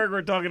Aaron Berg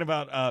were talking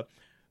about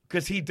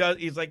because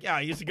he's like, yeah,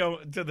 I used to go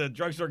to the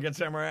drugstore and get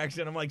Samurai X,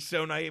 and I'm like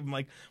so naive. I'm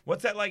like,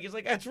 what's that like? He's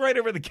like, that's right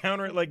over the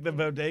counter at like the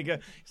bodega.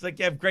 He's like,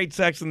 you have great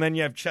sex and then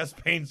you have chest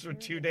pains for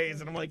 2 days,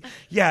 and I'm like,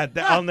 yeah,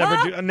 I'll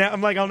never do.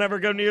 I'm like, I'll never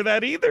go near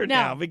that either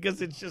now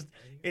because it's just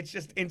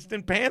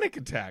instant panic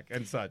attack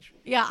and such.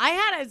 Yeah, I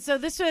had it. So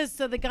this was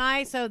the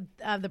guy. So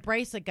the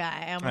bracelet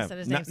guy. I almost said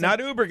his name. So- Not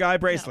Uber guy,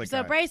 bracelet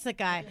So guy. bracelet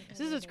guy.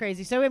 So this was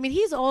crazy. So I mean,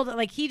 he's old.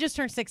 Like he just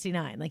turned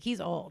 69. Like he's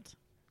old.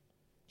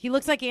 He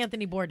looks like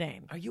Anthony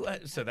Bourdain. Are you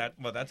that's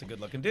a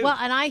good looking dude. Well,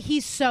 and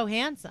he's so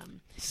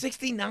handsome.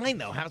 69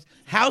 though.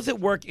 How's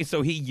it work?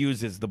 So he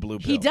uses the blue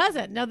pill. He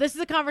doesn't. No, this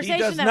is a conversation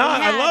does that not.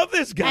 we had. I love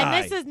this guy.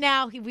 And this is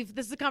now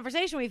this is a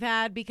conversation we've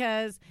had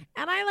because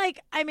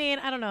I mean,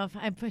 I don't know if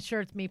I'm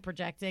sure it's me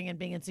projecting and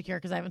being insecure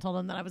because I haven't told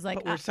him that I was like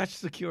But we're such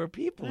secure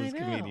people I as know.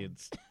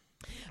 comedians.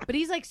 but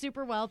he's like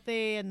super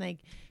wealthy and like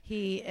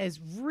he is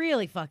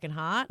really fucking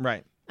hot.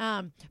 Right.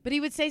 But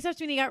he would say stuff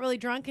to me when he got really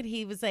drunk, and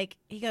he was like,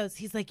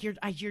 he's like,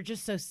 you're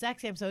just so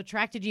sexy. I'm so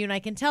attracted to you, and I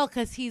can tell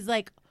because he's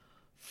like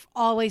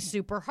always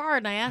super hard.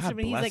 And I asked God him,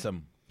 and he's bless like,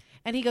 him.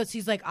 and he goes,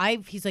 he's like,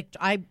 I've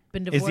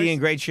been divorced. Is he in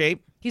great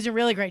shape? He's in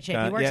really great shape.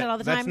 He works out all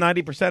the time. That's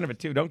 90% of it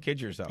too. Don't kid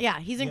yourself. Yeah,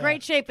 he's in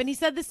great shape, and he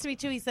said this to me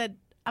too. He said,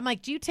 I'm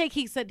like, do you take?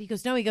 He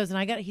goes, no. He goes,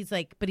 and he's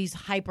like, but he's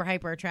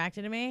hyper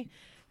attracted to me,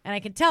 and I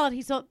can tell it.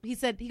 He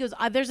said,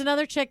 there's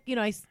another chick,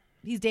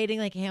 he's dating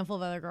like a handful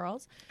of other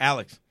girls.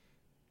 Alex.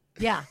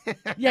 Yeah,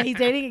 he's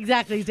dating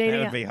exactly. He's dating.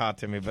 That would be hot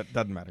to me, but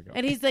doesn't matter. Go.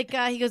 And he's like,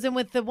 he goes in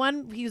with the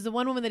one. He's the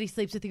one woman that he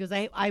sleeps with. He goes,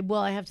 I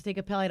have to take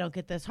a pill. I don't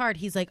get this hard.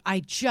 He's like,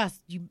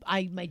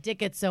 my dick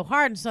gets so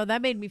hard, and so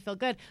that made me feel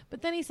good.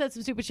 But then he said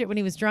some stupid shit when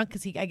he was drunk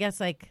because I guess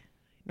like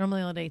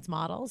normally only dates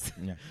models.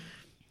 Yeah.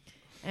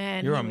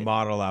 And You're a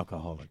model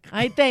alcoholic.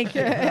 I thank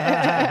you. Big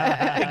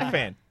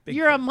fan.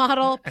 You're a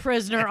model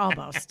prisoner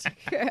almost.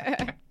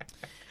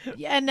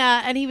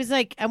 Yeah, and he was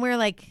like, and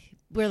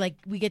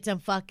we get done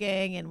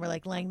fucking and we're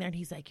like laying there and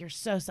he's like, I'm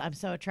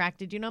so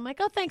attracted. I'm like,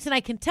 oh, thanks. And I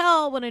can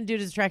tell when a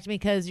dude is attracted to me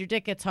because your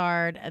dick gets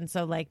hard. And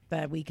so like,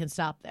 but we can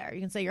stop there.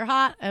 You can say you're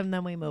hot and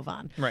then we move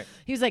on. Right.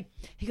 He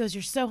goes,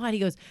 you're so hot. He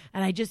goes,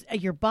 and I just,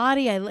 your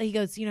body, he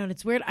goes, and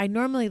it's weird. I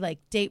normally like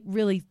date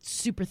really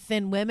super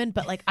thin women,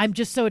 but like, I'm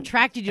just so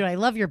attracted to you. I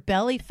love your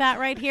belly fat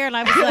right here. And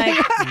I was like,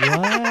 what?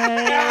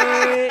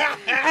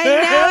 I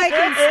know I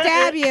can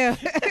stab you.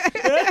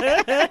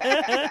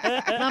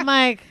 I'm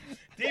like,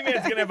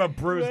 D-Man's gonna have a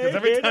bruise because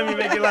every time you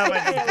make you laugh,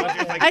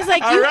 I was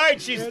like, all right,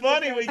 she's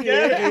funny, we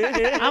get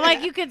it. I'm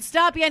like, you could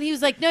stop. Yeah, and he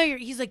was like, no,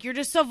 you're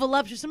just so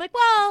voluptuous. I'm like,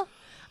 well,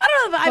 I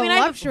don't know. I mean,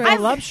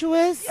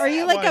 voluptuous. Are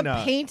you like why a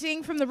not?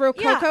 painting from the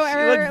Rococo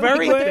era? You look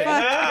very What the fit.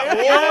 fuck?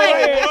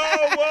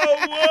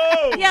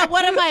 Whoa. Yeah,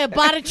 what am I, a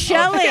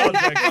Botticelli?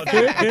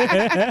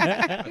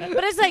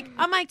 But it's like,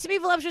 I'm like, to me,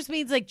 voluptuous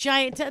means like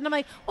giant. And I'm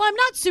like, well, I'm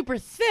not super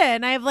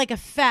thin. I have like a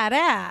fat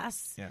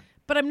ass. Yeah.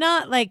 But I'm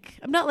not like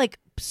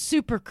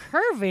super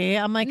curvy.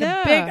 I'm like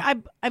No. a big.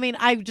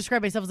 I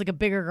describe myself as like a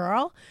bigger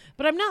girl,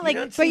 but I'm not like.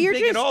 But you're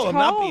big just at all. I'm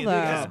not tall, being- though.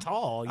 yeah.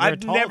 Tall. You're a I've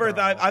tall never girl.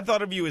 thought. I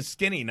thought of you as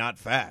skinny, not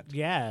fat.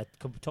 Yeah,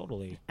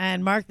 totally.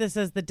 And mark this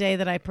as the day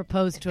that I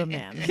proposed to a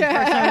man. The first time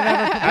I've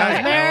ever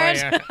proposed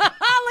marriage. Look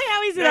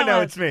how easy that No,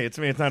 was. it's me. It's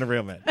me. It's not a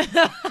real man.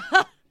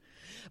 But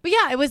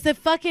yeah, it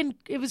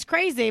was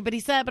crazy. But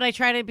he said, but I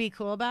tried to be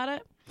cool about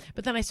it.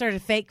 But then I started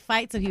a fake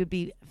fight so he would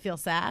feel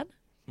sad.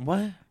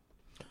 What?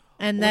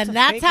 And What's then a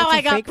that's fake- how what's a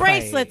I got fake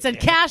bracelets fight?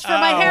 and cash for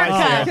my Oh, I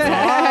haircut. see.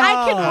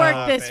 I can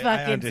work this I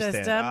fucking understand.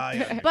 system. I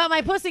understand. But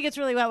my pussy gets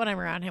really wet when I'm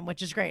around him,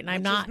 which is great. And I'm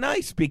Which not. is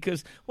nice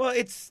because, well,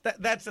 it's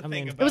that's the thing.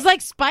 mean, About It was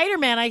like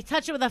Spider-Man. I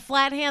touched it with a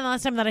flat hand the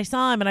last time that I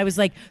saw him, and I was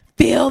like,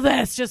 feel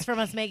this, just from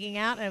us making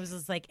out. And it was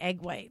just like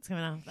egg whites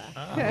coming off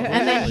that.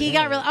 And then he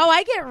got really,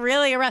 I get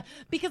really aroused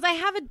because I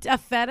have a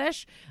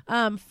fetish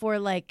for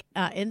like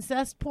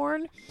incest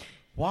porn.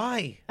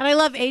 why? And I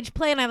love age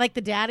play, and I like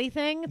the daddy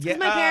thing. It's because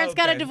Yeah, my parents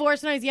got a okay.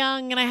 divorce when I was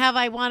young, and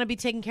I want to be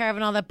taken care of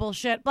and all that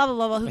bullshit. Blah, blah,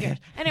 blah, blah. Who cares?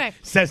 Anyway.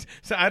 So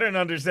I don't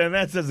understand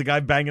that. Says the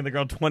guy banging the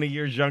girl 20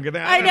 years younger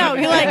than I know.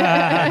 You're like,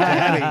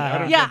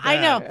 Daddy, yeah, I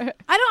know.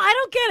 I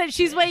don't get it.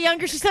 She's way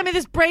younger. She sent me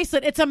this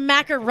bracelet. It's a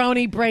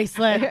macaroni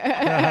bracelet.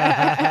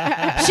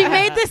 She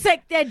made this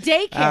at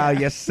daycare. Oh,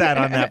 you sat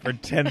on that for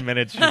 10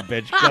 minutes, you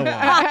bitch. Go on.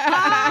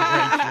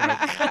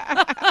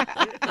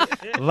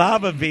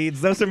 Lava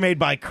beads, those are made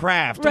by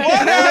Kraft.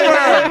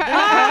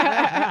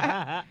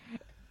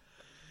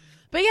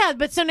 But yeah,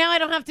 so now I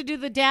don't have to do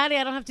the daddy.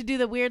 I don't have to do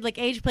the weird like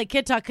age play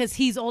kid talk because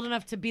he's old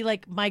enough to be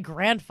like my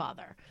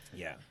grandfather.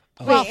 Yeah.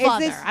 Well, Wait,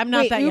 father. is this, I'm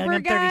not that young. Uber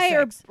I'm guy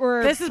 36.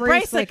 or This is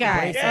bracelet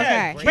guy.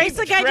 Okay.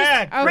 Bracelet guy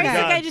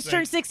Bracelet guy just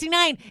turned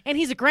 69, and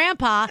he's a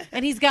grandpa,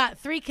 and he's got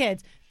 3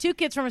 kids. 2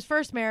 kids from his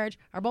first marriage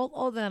are both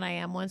older than I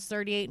am. One's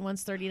 38 and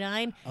one's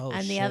 39, Oh,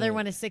 and the shit. other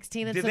one is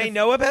 16. Did they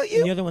know about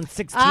And the you? other one's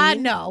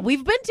 16. No,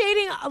 we've been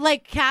dating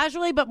like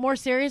casually, but more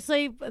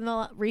seriously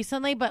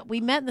recently. But we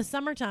met in the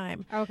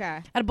summertime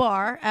Okay. at a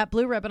bar at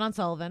Blue Ribbon on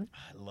Sullivan.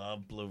 I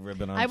love Blue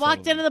Ribbon on I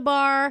walked Sullivan. into the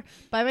bar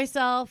by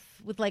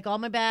myself with like all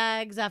my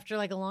bags after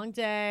like a long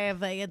day of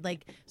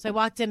so I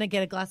walked in to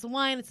get a glass of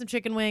wine and some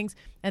chicken wings,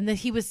 and then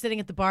he was sitting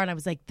at the bar, and I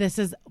was like, this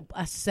is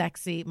a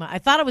sexy I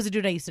thought it was a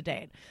dude I used to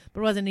date, but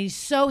it wasn't. He's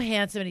so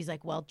handsome, and he's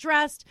like well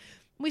dressed.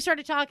 We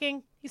started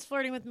talking. He's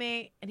flirting with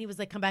me, and he was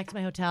like, come back to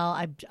my hotel.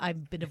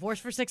 I've been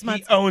divorced for 6 He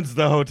months. owns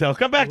the hotel.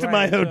 Come back to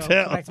my Right, so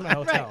hotel. Come back to my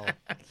hotel.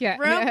 Yeah.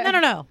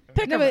 Room? No.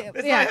 Pick No, a room.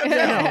 but- It's my hotel.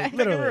 yeah. Pick a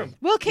Literally. room.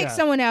 We'll kick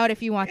someone out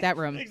if you want that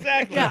room.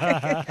 Exactly.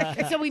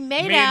 And so we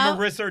made Me out. and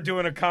Marissa are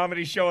doing a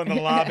comedy show in the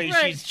lobby.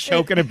 Right. She's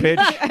choking a bitch.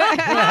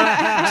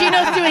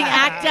 Gino's doing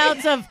act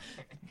outs of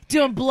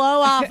doing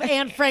blow off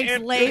Anne Frank's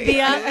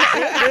labia.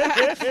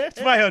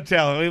 It's my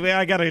hotel.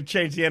 I got to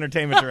change the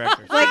entertainment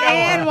director. Like,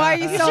 Anne, why are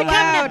you so Come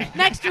loud?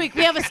 next week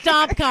we have a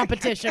stomp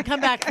competition. Come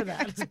back for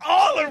that.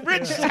 All the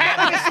rich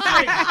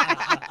tapestry.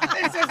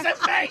 This is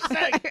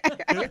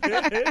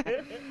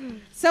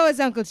amazing. So is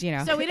Uncle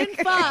Gino. So we didn't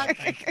fuck.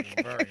 Very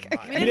much.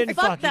 We You didn't didn't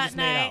fuck fuck, you that just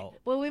made night. out.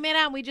 Well, we made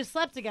out and we just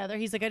slept together.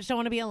 He's like, I just don't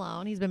want to be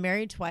alone. He's been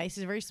married twice.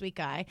 He's a very sweet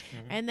guy.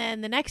 And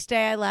then the next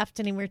day I left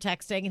and we were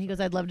texting and he goes,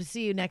 I'd love to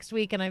see you next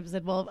week. And I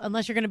said, well,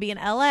 unless you're going to be in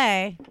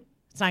LA,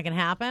 it's not going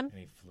to happen.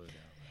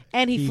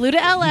 And he flew to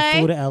LA. He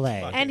flew to LA.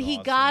 And he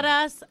Awesome. got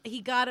us.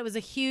 It was a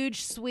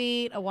huge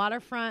suite, a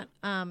waterfront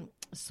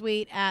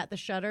suite at the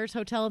Shutters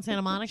Hotel in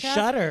Santa Monica.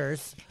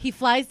 Shutters. He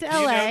flies to LA.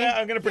 You know that?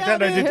 I'm going to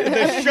pretend I did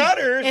the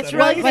shutters. It's I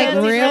really don't Like,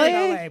 know.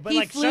 really?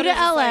 He flew to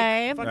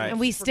LA, Right. and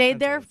we stayed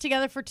there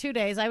together for 2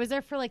 days. I was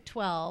there for like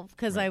 12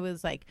 because I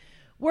was like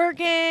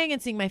working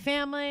and seeing my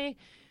family.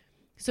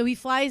 So he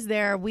flies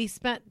there. We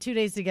spent 2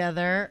 days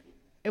together.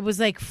 It was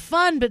like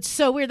fun, but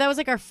so weird. That was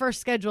like our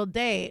first scheduled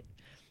date.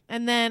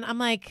 And then I'm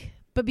like,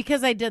 but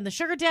because I did the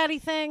sugar daddy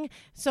thing,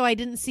 so I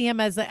didn't see him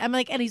as I'm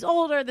like, and he's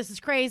older. This is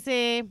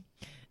crazy.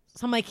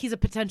 So I'm like, he's a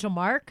potential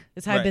Mark.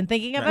 Is how I've been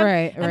thinking of him.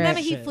 Right. And then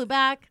he flew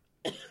back.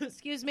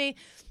 Excuse me.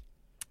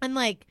 And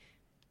like,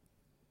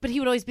 but he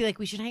would always be like,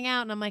 we should hang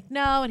out. And I'm like,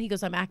 no. And he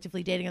goes, I'm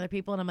actively dating other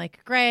people. And I'm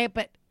like, great.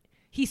 But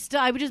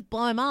I would just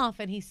blow him off.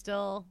 And he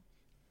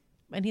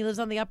lives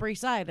on the Upper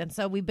East Side. And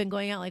so we've been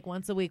going out like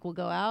once a week. We'll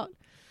go out.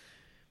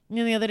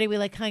 And the other day we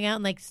like hung out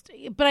and like,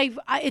 but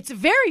it's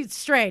very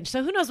strange.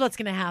 So who knows what's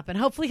going to happen?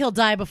 Hopefully he'll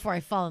die before I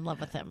fall in love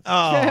with him.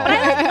 Oh, but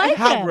I like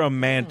how him.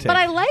 romantic. But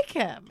I like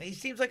him. He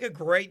seems like a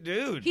great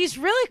dude. He's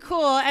really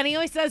cool. And he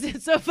always says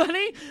it's so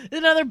funny.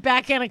 Another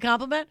backhanded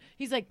compliment.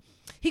 He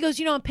goes,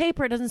 on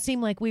paper, it doesn't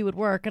seem like we would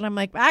work. And I'm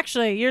like,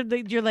 actually,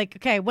 you're like,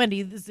 okay,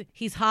 Wendy,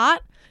 he's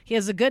hot. He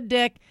has a good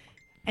dick.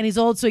 And he's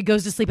old, so he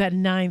goes to sleep at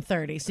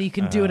 9:30. So you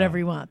can do whatever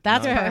you want.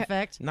 That's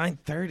perfect.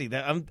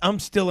 9:30. I'm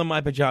still in my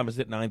pajamas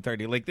at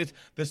 9:30. Like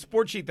the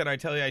sports sheet that I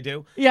tell you I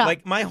do. Yeah.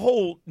 Like my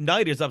whole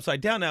night is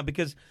upside down now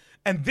because,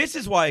 and this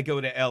is why I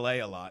go to LA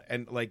a lot.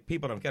 And like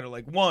people don't get it.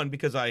 Like one,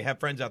 because I have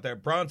friends out there.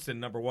 Bronson,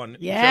 number one.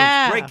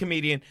 Yeah. Great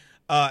comedian.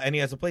 And he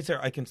has a place there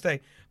I can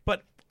stay.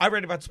 But I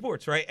read about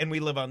sports, right? And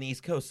we live on the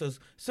East Coast.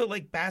 So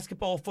like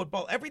basketball,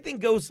 football, everything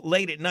goes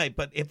late at night.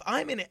 But if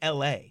I'm in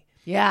LA.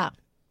 Yeah.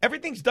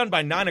 Everything's done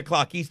by 9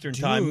 o'clock Eastern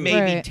time,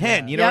 maybe Right.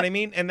 10. You know what I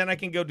mean? And then I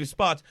can go do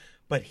spots.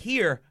 But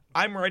here,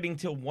 I'm writing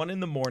till 1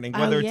 in the morning,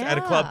 whether it's at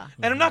a club.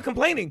 And I'm not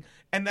complaining.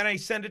 And then I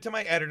send it to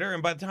my editor.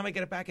 And by the time I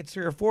get it back, it's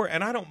 3 or 4.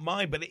 And I don't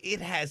mind. But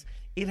it has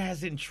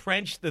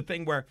entrenched the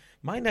thing where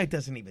my night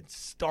doesn't even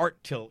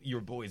start till your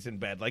boy's in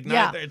bed. Like,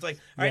 9:30. It's like,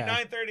 all right,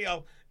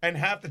 9:30, and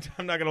half the time,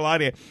 I'm not going to lie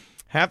to you,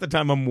 half the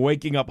time I'm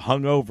waking up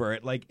hungover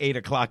at like 8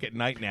 o'clock at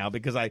night now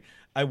because I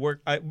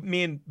work.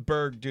 Me and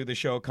Berg do the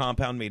show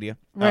Compound Media.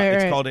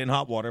 It's called In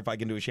Hot Water. If I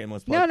can do a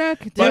shameless plug. No,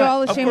 do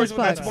all the shameless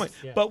plugs. That's the point.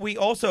 Yeah. But we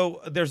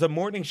also there's a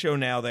morning show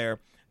now there,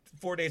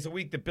 4 days a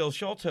week that Bill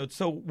Schultz hosts.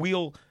 So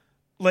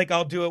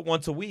I'll do it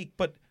once a week.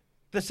 But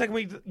the second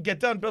we get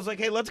done, Bill's like,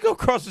 "Hey, let's go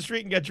across the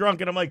street and get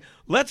drunk." And I'm like,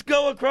 "Let's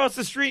go across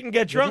the street and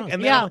get drunk."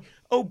 And then I'm like,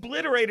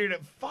 obliterated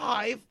at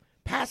 5.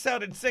 Pass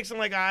out at 6. I'm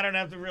like, I don't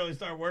have to really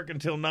start working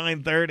until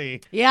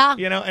 9:30. Yeah.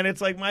 And it's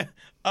like my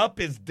up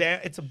is down.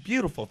 It's a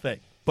beautiful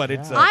thing. But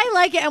it's I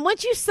like it. And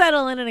once you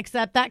settle in and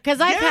accept that,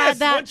 because I've had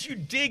that. Once you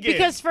dig in.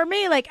 Because for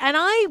me, like, and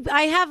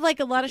I have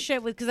like a lot of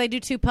shit because I do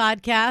 2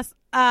 podcasts,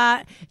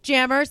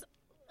 Jammers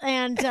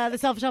and the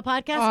Selfish Hell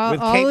podcast. With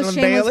all Caitlin the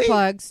shameless Bailey?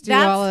 plugs. Do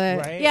all it.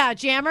 Right. Yeah,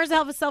 Jammers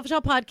have a Selfish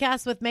Hell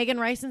podcast with Megan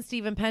Rice and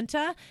Stephen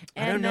Penta.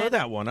 I don't know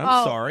that one.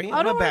 I'm sorry. Oh,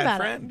 I'm don't a worry bad about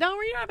friend. It. Don't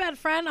worry, you're not a bad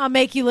friend. I'll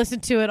make you listen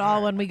to it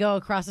all when we go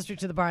across the street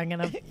to the bar. I'll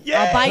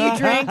buy you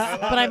drinks,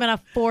 but I'm going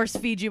to force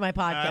feed you my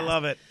podcast. I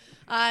love it.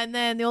 And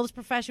then The Oldest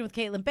Profession with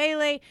Caitlin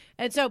Bailey.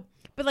 And so,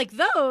 but like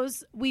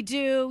those,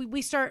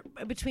 we start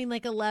between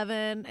like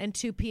 11 and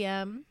 2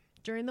 p.m.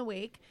 during the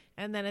week.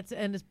 And then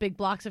it's big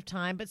blocks of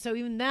time. But so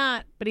even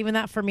that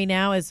for me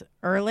now is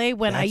early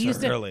when I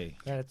used early.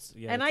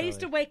 I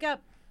used to wake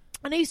up.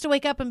 And I used to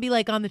wake up and be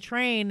like on the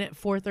train at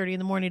 4:30 in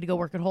the morning to go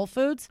work at Whole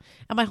Foods.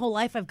 And my whole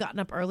life I've gotten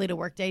up early to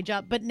work day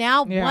job. But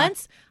now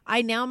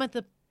I'm at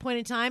the point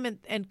in time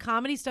and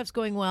comedy stuff's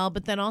going well,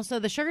 but then also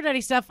the sugar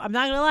daddy stuff, I'm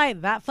not gonna lie,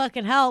 that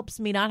fucking helps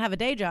me not have a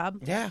day job.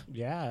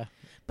 Yeah.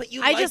 But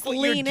I just what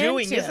lean you're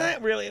doing. into Isn't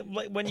that really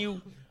like when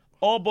you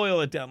all boil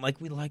it down? Like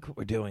we like what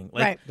we're doing.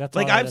 Like, right. That's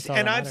like all, I've that's all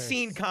that I've matters.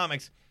 seen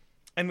comics,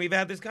 and we've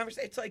had this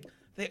conversation. It's like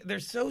they're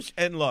so.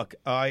 And look,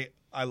 I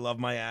love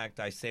my act.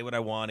 I say what I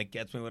want. It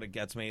gets me what it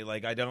gets me.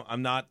 Like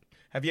I'm not.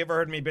 Have you ever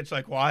heard me bitch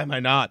like, why am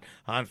I not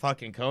on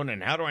fucking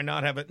Conan? How do I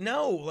not have it?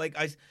 No, like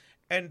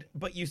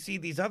but you see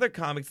these other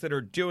comics that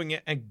are doing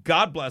it, and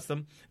God bless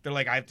them. They're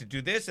like, I have to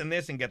do this and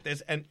this and get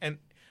this and.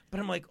 But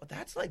I'm like,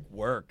 that's like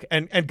work,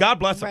 and God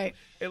bless them. Right.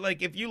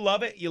 Like if you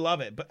love it, you love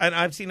it. But and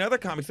I've seen other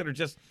comics that are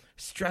just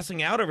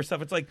stressing out over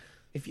stuff. It's like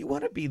if you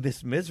want to be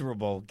this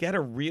miserable, get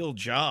a real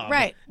job,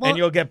 Right. Well, and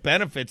you'll get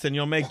benefits, and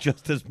you'll make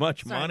just as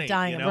much money.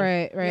 dying you of know?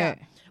 Right. Yeah.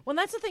 Well,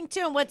 that's the thing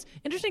too. And what's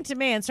interesting to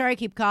me, and sorry I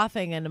keep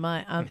coughing into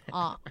my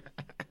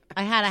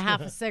I had a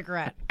half a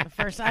cigarette the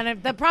first.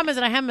 And the problem is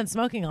that I haven't been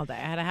smoking all day. I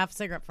had a half a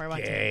cigarette before I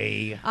went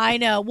Gay. to. I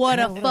know. What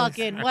am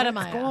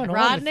I?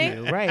 Rodney?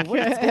 Right.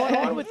 What's going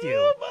on with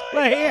you?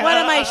 What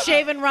am I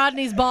shaving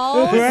Rodney's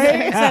balls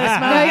Right. instead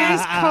of No, smoking? you're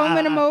just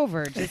combing him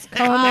over. Just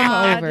comb him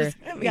over.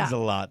 That means a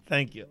lot.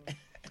 Thank you.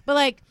 But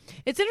like,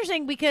 it's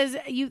interesting because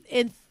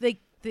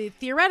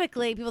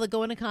theoretically, people that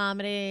go into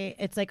comedy,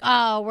 it's like,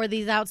 oh, we're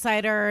these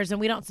outsiders,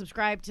 and we don't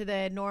subscribe to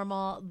the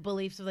normal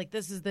beliefs of like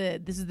this is the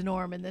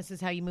norm, and this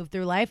is how you move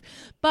through life.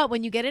 But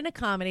when you get into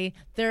comedy,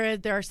 there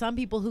are some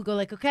people who go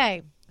like,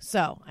 okay,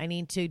 so I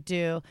need to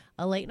do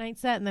a late night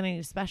set, and then I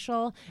need a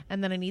special,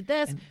 and then I need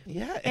this.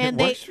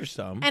 And it works for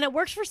some. And it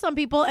works for some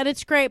people, and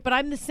it's great. But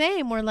I'm the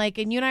same. We're like,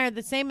 and you and I are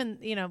the same, and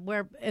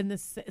we're in the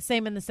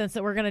same in the sense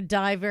that we're going to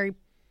die very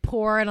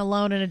poor and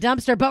alone in a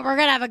dumpster, but we're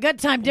gonna have a good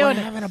time doing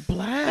We're it. having a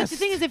blast. But the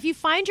thing is, if you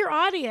find your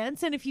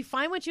audience and if you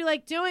find what you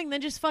like doing, then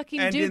just fucking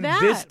and do in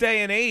that. this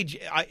day and age,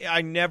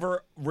 I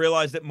never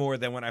realized it more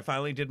than when I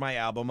finally did my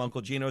album, Uncle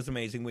Gino's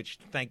Amazing, which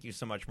thank you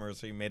so much,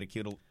 Marissa. You made a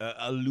cute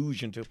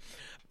allusion to.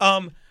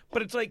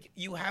 But it's like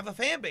you have a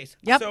fan base.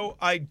 Yep. So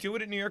I do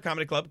it at New York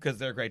Comedy Club because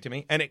they're great to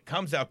me, and it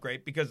comes out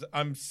great because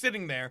I'm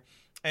sitting there,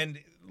 and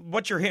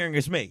what you're hearing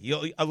is me.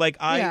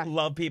 I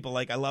love people.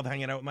 Like I love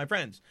hanging out with my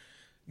friends.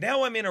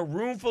 Now I'm in a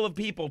room full of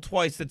people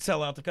twice that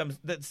sold out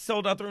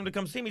the room to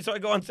come see me. So I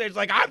go on stage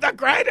like I'm the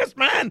greatest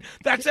man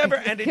that's ever,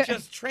 and it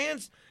just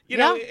translates you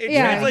to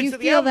the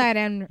feel album. that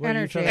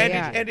energy,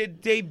 And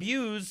it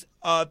debuts.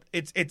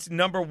 It's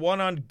number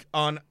 1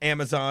 on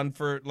Amazon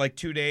for like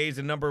 2 days,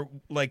 and number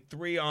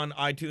 3 on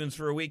iTunes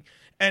for a week.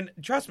 And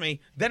trust me,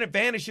 then it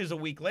vanishes a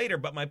week later.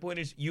 But my point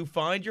is, you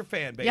find your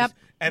fan base,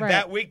 and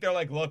that week they're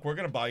like, "Look, we're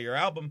gonna buy your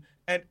album."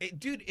 And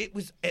it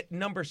was at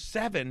number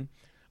 7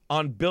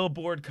 on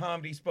Billboard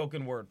Comedy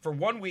Spoken Word for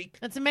 1 week.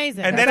 That's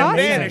amazing. And That's then awesome.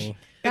 it vanished.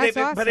 That's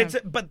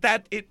awesome.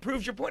 But it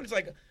proves your point. It's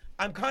like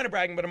I'm kind of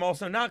bragging, but I'm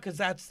also not because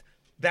that's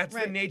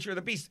the nature of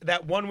the beast.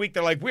 That 1 week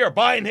they're like, we are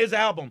buying his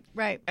album,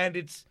 Right. And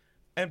it's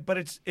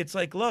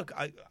like, look,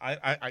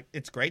 I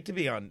it's great to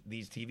be on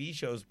these TV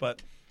shows,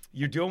 but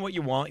you're doing what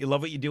you want, you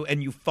love what you do,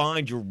 and you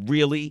find your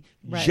really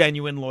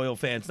genuine loyal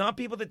fans, not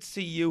people that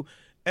see you.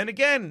 And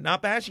again,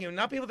 not bashing him,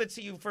 not people that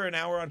see you for an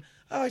hour on,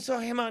 I saw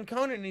him on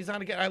Conan and he's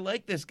on again. I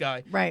like this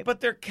guy. Right. But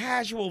they're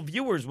casual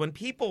viewers. When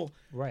people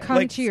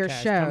come to your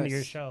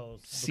shows,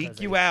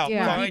 seek you out,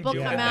 Yeah. find People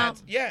you. come and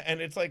out.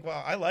 and it's like,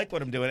 well, I like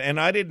what I'm doing. And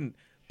I didn't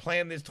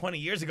plan this 20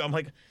 years ago. I'm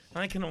like,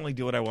 I can only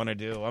do what I want to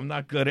do. I'm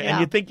not good at Yeah. And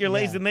you think you're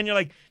lazy, Yeah. and then you're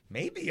like,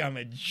 maybe I'm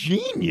a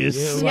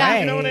genius. Yeah.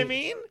 You know what I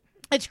mean?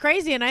 It's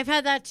crazy, and I've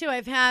had that too.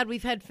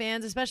 We've had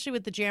fans, especially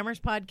with the Jammers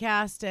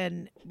podcast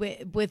and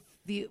with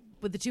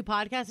the 2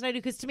 podcasts that I do.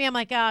 Because to me, I'm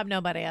like, I'm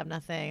nobody, I'm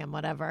nothing, I'm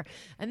whatever.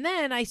 And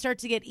then I start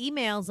to get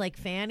emails, like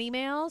fan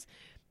emails,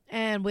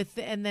 and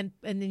then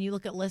you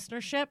look at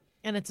listenership,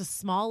 and it's a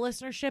small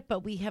listenership,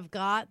 but we have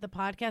got the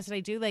podcast that I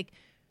do, like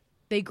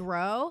they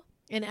grow,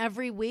 and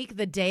every week,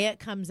 the day it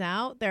comes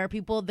out, there are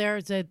people.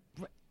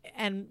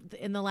 And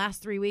in the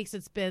last 3 weeks,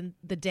 it's been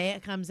the day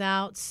it comes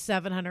out,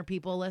 700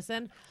 people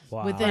listen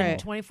within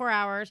 24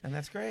 hours. And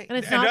that's great. And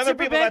it's and not other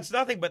super people, big. that's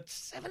nothing, but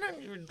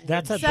 700.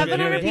 That's a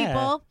 700 Yeah.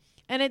 people.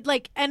 And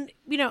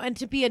and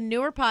to be a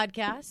newer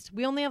podcast,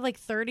 we only have like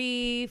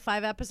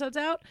 35 episodes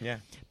out. Yeah.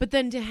 But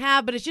then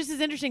but it's just as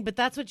interesting. But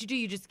that's what you do.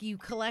 You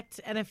collect.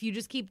 And if you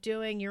just keep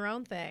doing your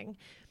own thing,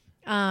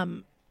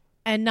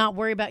 and not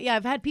worry about,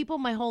 I've had people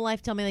my whole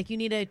life tell me, like, you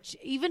need to,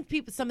 even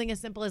people, something as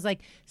simple as, like,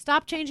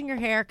 stop changing your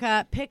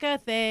haircut, pick a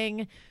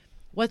thing.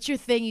 What's your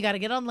thing? You got to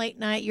get on late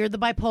night. You're the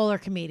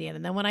bipolar comedian.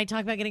 And then when I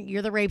talk about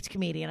you're the raped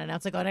comedian. And now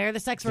it's like, you're the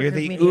sex worker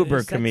comedian. You're the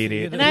Uber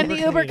comedian. And I'm the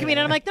Uber comedian.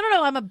 I'm like, no,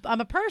 I'm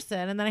a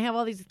person. And then I have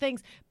all these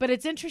things. But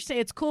it's interesting.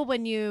 It's cool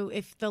when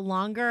if the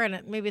longer,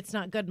 and maybe it's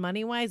not good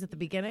money-wise at the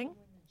beginning,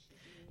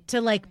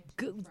 to, like,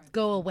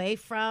 go away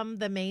from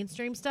the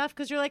mainstream stuff.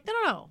 Because you're like,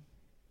 no.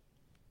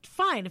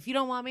 Fine. If you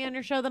don't want me on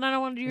your show, then I don't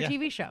want to do your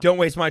TV show. Don't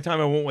waste my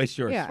time. I won't waste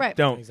yours. Yeah. Right.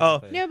 Don't.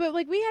 Exactly. No, but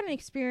like we had an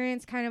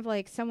experience, kind of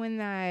like someone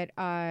that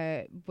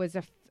was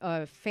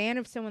a fan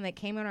of someone that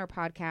came on our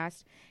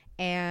podcast,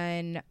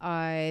 and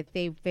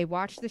they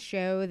watched the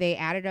show. They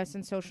added us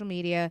on social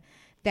media.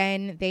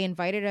 Then they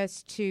invited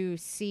us to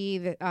see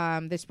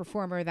this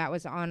performer that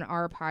was on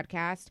our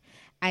podcast.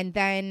 And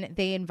then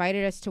they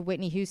invited us to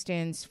Whitney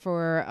Houston's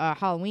for a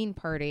Halloween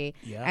party.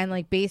 Yeah. And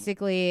like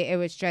basically it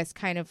was just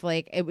kind of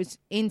like, it was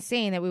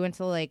insane that we went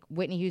to like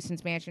Whitney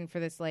Houston's mansion for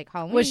this like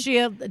Halloween. Was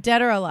she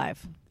dead or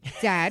alive?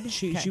 Dead.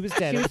 She was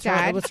dead. She was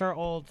dead. It was her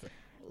old.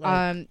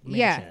 Yeah.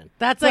 mansion.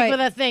 That's like But- with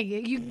that thing.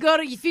 If you can go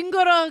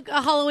to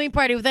a Halloween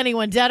party with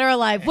anyone, dead or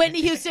alive, Whitney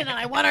Houston, and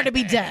I want her to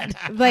be dead.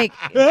 Like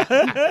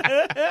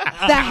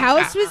the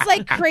house was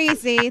like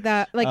crazy.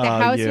 The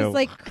house you. was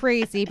like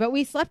crazy, but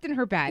we slept in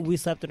her bed. We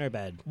slept in her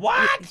bed.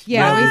 What?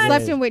 Yeah, What? we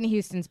slept in Whitney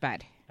Houston's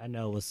bed. I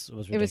know it was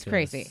ridiculous. It was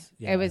crazy.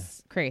 Yeah. It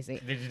was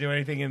crazy. Did you do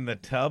anything in the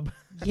tub?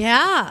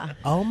 Yeah.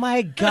 Oh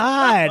my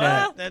god.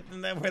 That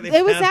where they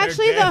It was found her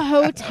actually the dead?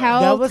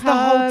 hotel. That was the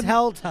tub.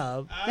 hotel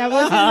tub. That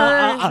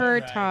wasn't her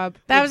tub.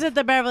 That was at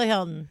the Beverly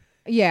Hilton.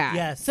 Yeah.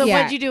 Yes. So yeah.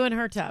 what'd you do in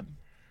her tub?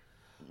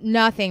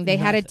 Nothing. They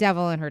had a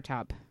devil in her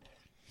tub.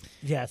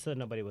 Yeah, so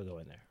nobody would go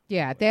in there.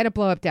 Yeah, they had a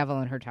blow up devil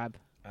in her tub.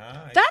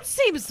 That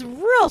seems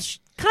real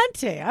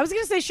cunty. I was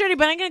going to say shirty,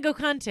 but I'm going to go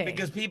cunty.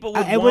 Because people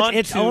would It was- want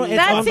it's to. own- it's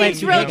That owned by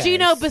seems two real guys.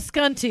 Gino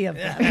Bisconti of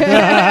them. What?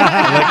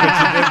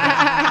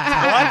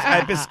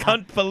 I just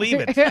can't believe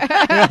it.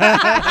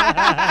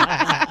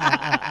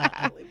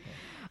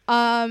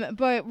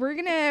 But we're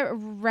gonna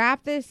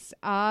wrap this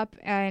up,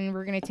 and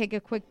we're gonna take a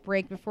quick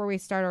break before we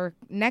start our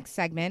next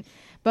segment.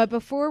 But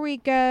before we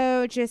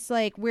go, just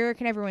like, where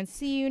can everyone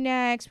see you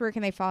next? Where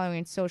can they follow you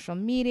on social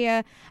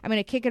media? I'm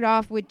gonna kick it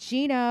off with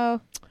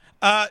Gino.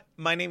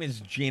 My name is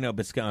Gino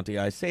Bisconti.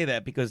 I say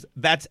that because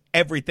that's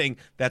everything.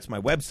 That's my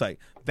website.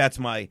 That's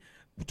my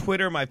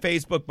Twitter, my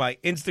Facebook, my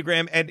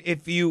Instagram, and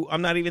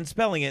I'm not even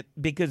spelling it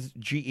because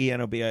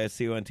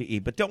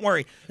GENOBISCONTE. But don't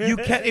worry, you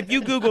can. If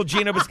you Google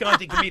Gino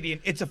Bisconte comedian,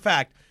 it's a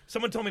fact.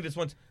 Someone told me this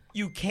once.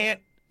 You can't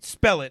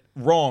spell it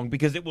wrong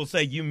because it will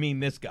say you mean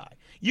this guy.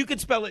 You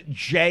could spell it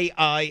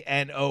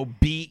JINOBEE,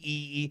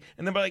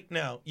 and then be like,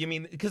 no, you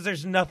mean, because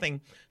there's nothing.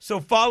 So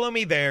follow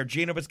me there,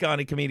 Gino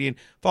Bisconte comedian.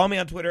 Follow me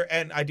on Twitter,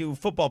 and I do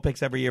football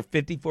picks every year,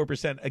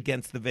 54%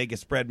 against the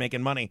Vegas spread,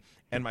 making money.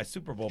 And my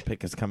Super Bowl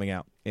pick is coming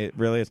out. It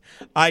really is.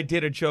 I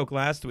did a joke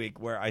last week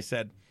where I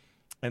said,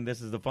 and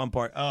this is the fun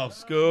part. Oh,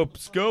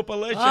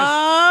 Scoop-alicious.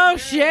 Oh,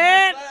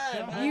 shit.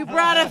 You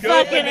brought a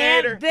fucking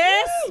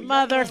this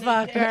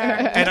motherfucker.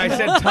 And I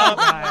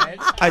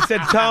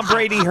said, Tom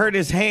Brady hurt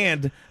his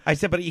hand. I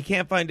said, but you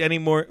can't find any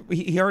more.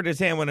 He hurt his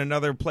hand when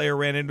another player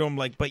ran into him,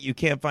 but you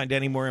can't find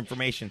any more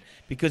information.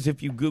 Because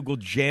if you Google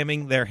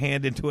jamming their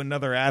hand into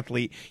another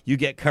athlete, you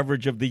get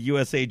coverage of the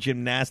USA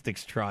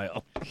gymnastics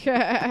trial.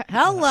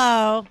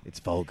 Hello. It's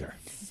vulgar.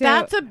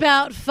 That's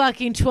about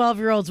fucking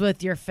 12-year-olds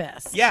with your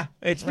fists. Yeah,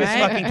 it's just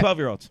fucking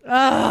 12-year-olds.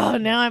 Oh,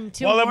 now I'm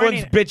too While horny.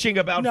 everyone's bitching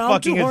about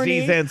fucking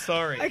Aziz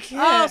Ansari.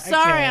 Oh,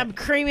 sorry, I'm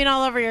creaming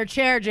all over your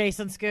chair,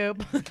 Jason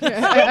Scoop. That's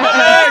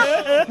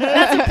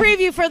a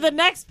preview for the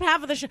next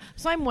half of the show.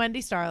 So I'm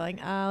Wendy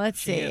Starling. Let's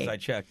see. Yes, I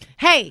checked.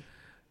 Hey,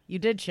 you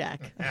did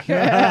check. He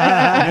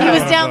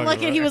was down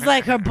looking. He was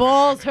like, her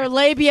balls, her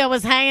labia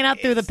was hanging out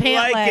through the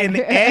pant like leg. an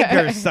egg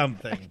or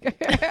something.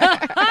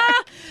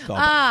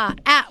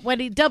 At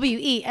Wendy,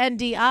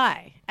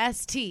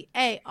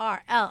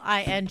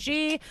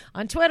 WENDISTARLING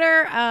on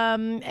Twitter,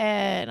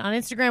 and on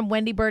Instagram,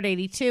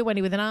 WendyBird82,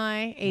 Wendy with an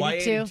I, 82. Why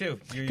 82?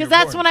 Because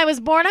that's when I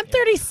was born. I'm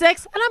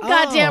 36, and I'm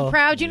goddamn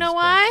proud. You know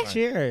why?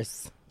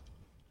 Cheers.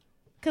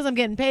 Because I'm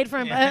getting paid for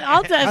him.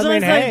 I'll tell I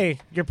mean, hey,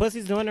 your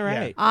pussy's doing it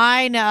right.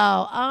 I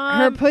know.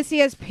 Her pussy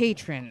has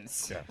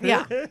patrons.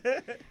 Yeah.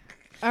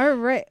 All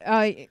right.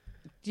 Oh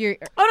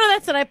no,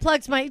 that's it. I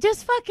plugged my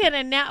just fucking,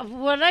 and now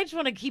I just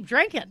want to keep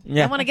drinking.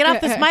 Yeah. I want to get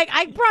off this mic.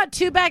 I brought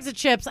 2 bags of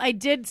chips. I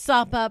did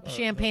sop up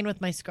champagne with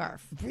my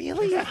scarf.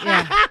 Really?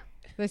 Yeah.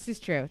 This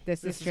is true.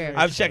 This is true.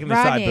 I was checking the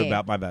Rodney, side boob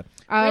out. My bad.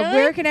 Really?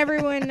 Where can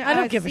everyone I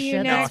don't give a see shit.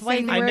 you next? That's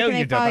And I where know can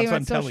you they don't. follow That's you what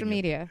on I'm telling social you.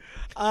 media?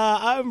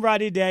 I'm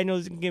Rodney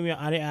Daniels. You can give me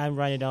on I'm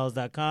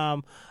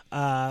RodneyDaniels.com. We're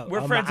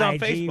on friends my on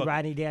IG, Facebook.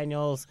 Rodney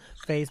Daniels,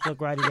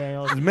 Facebook, Rodney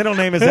Daniels. His middle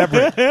name is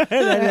Everett.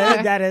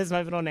 that is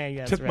my middle name.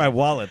 Yes, Took right. my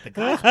wallet. The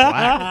guy's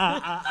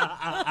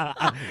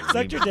black.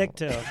 Sucked your dick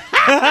too. That's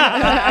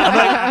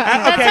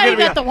how you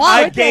got the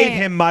wallet. I gave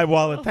him my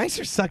wallet. Thanks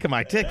for sucking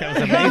my dick. That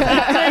was amazing.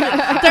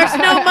 There's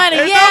no money.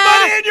 There's no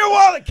money in your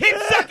wallet. Keep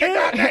sucking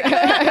on it.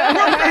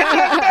 We're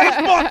friends on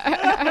Facebook.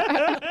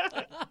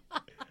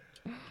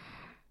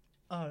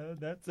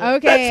 That's it.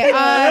 Okay.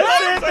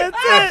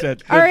 That's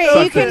it. All right,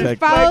 Suck you the can dick.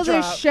 follow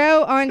the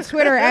show on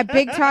Twitter at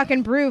Big Talk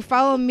and Brew.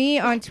 Follow me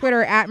on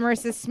Twitter at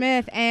Marissa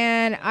Smith,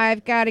 and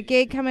I've got a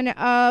gig coming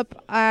up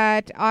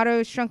at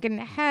Otto's Shrunken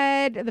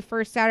Head the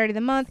first Saturday of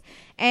the month,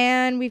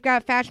 and we've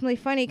got Fashionably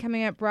Funny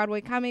coming up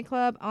Broadway Comedy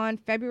Club on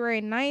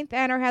February 9th,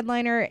 and our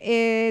headliner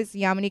is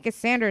Yamanika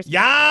Sanders.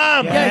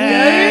 Yum!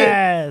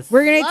 Yes.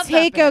 We're going Love to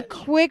take that a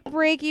bitch. quick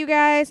break, you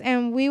guys,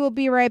 and we will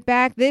be right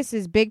back. This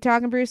is Big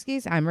Talk and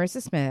Brewskis. I'm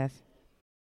Marissa Smith.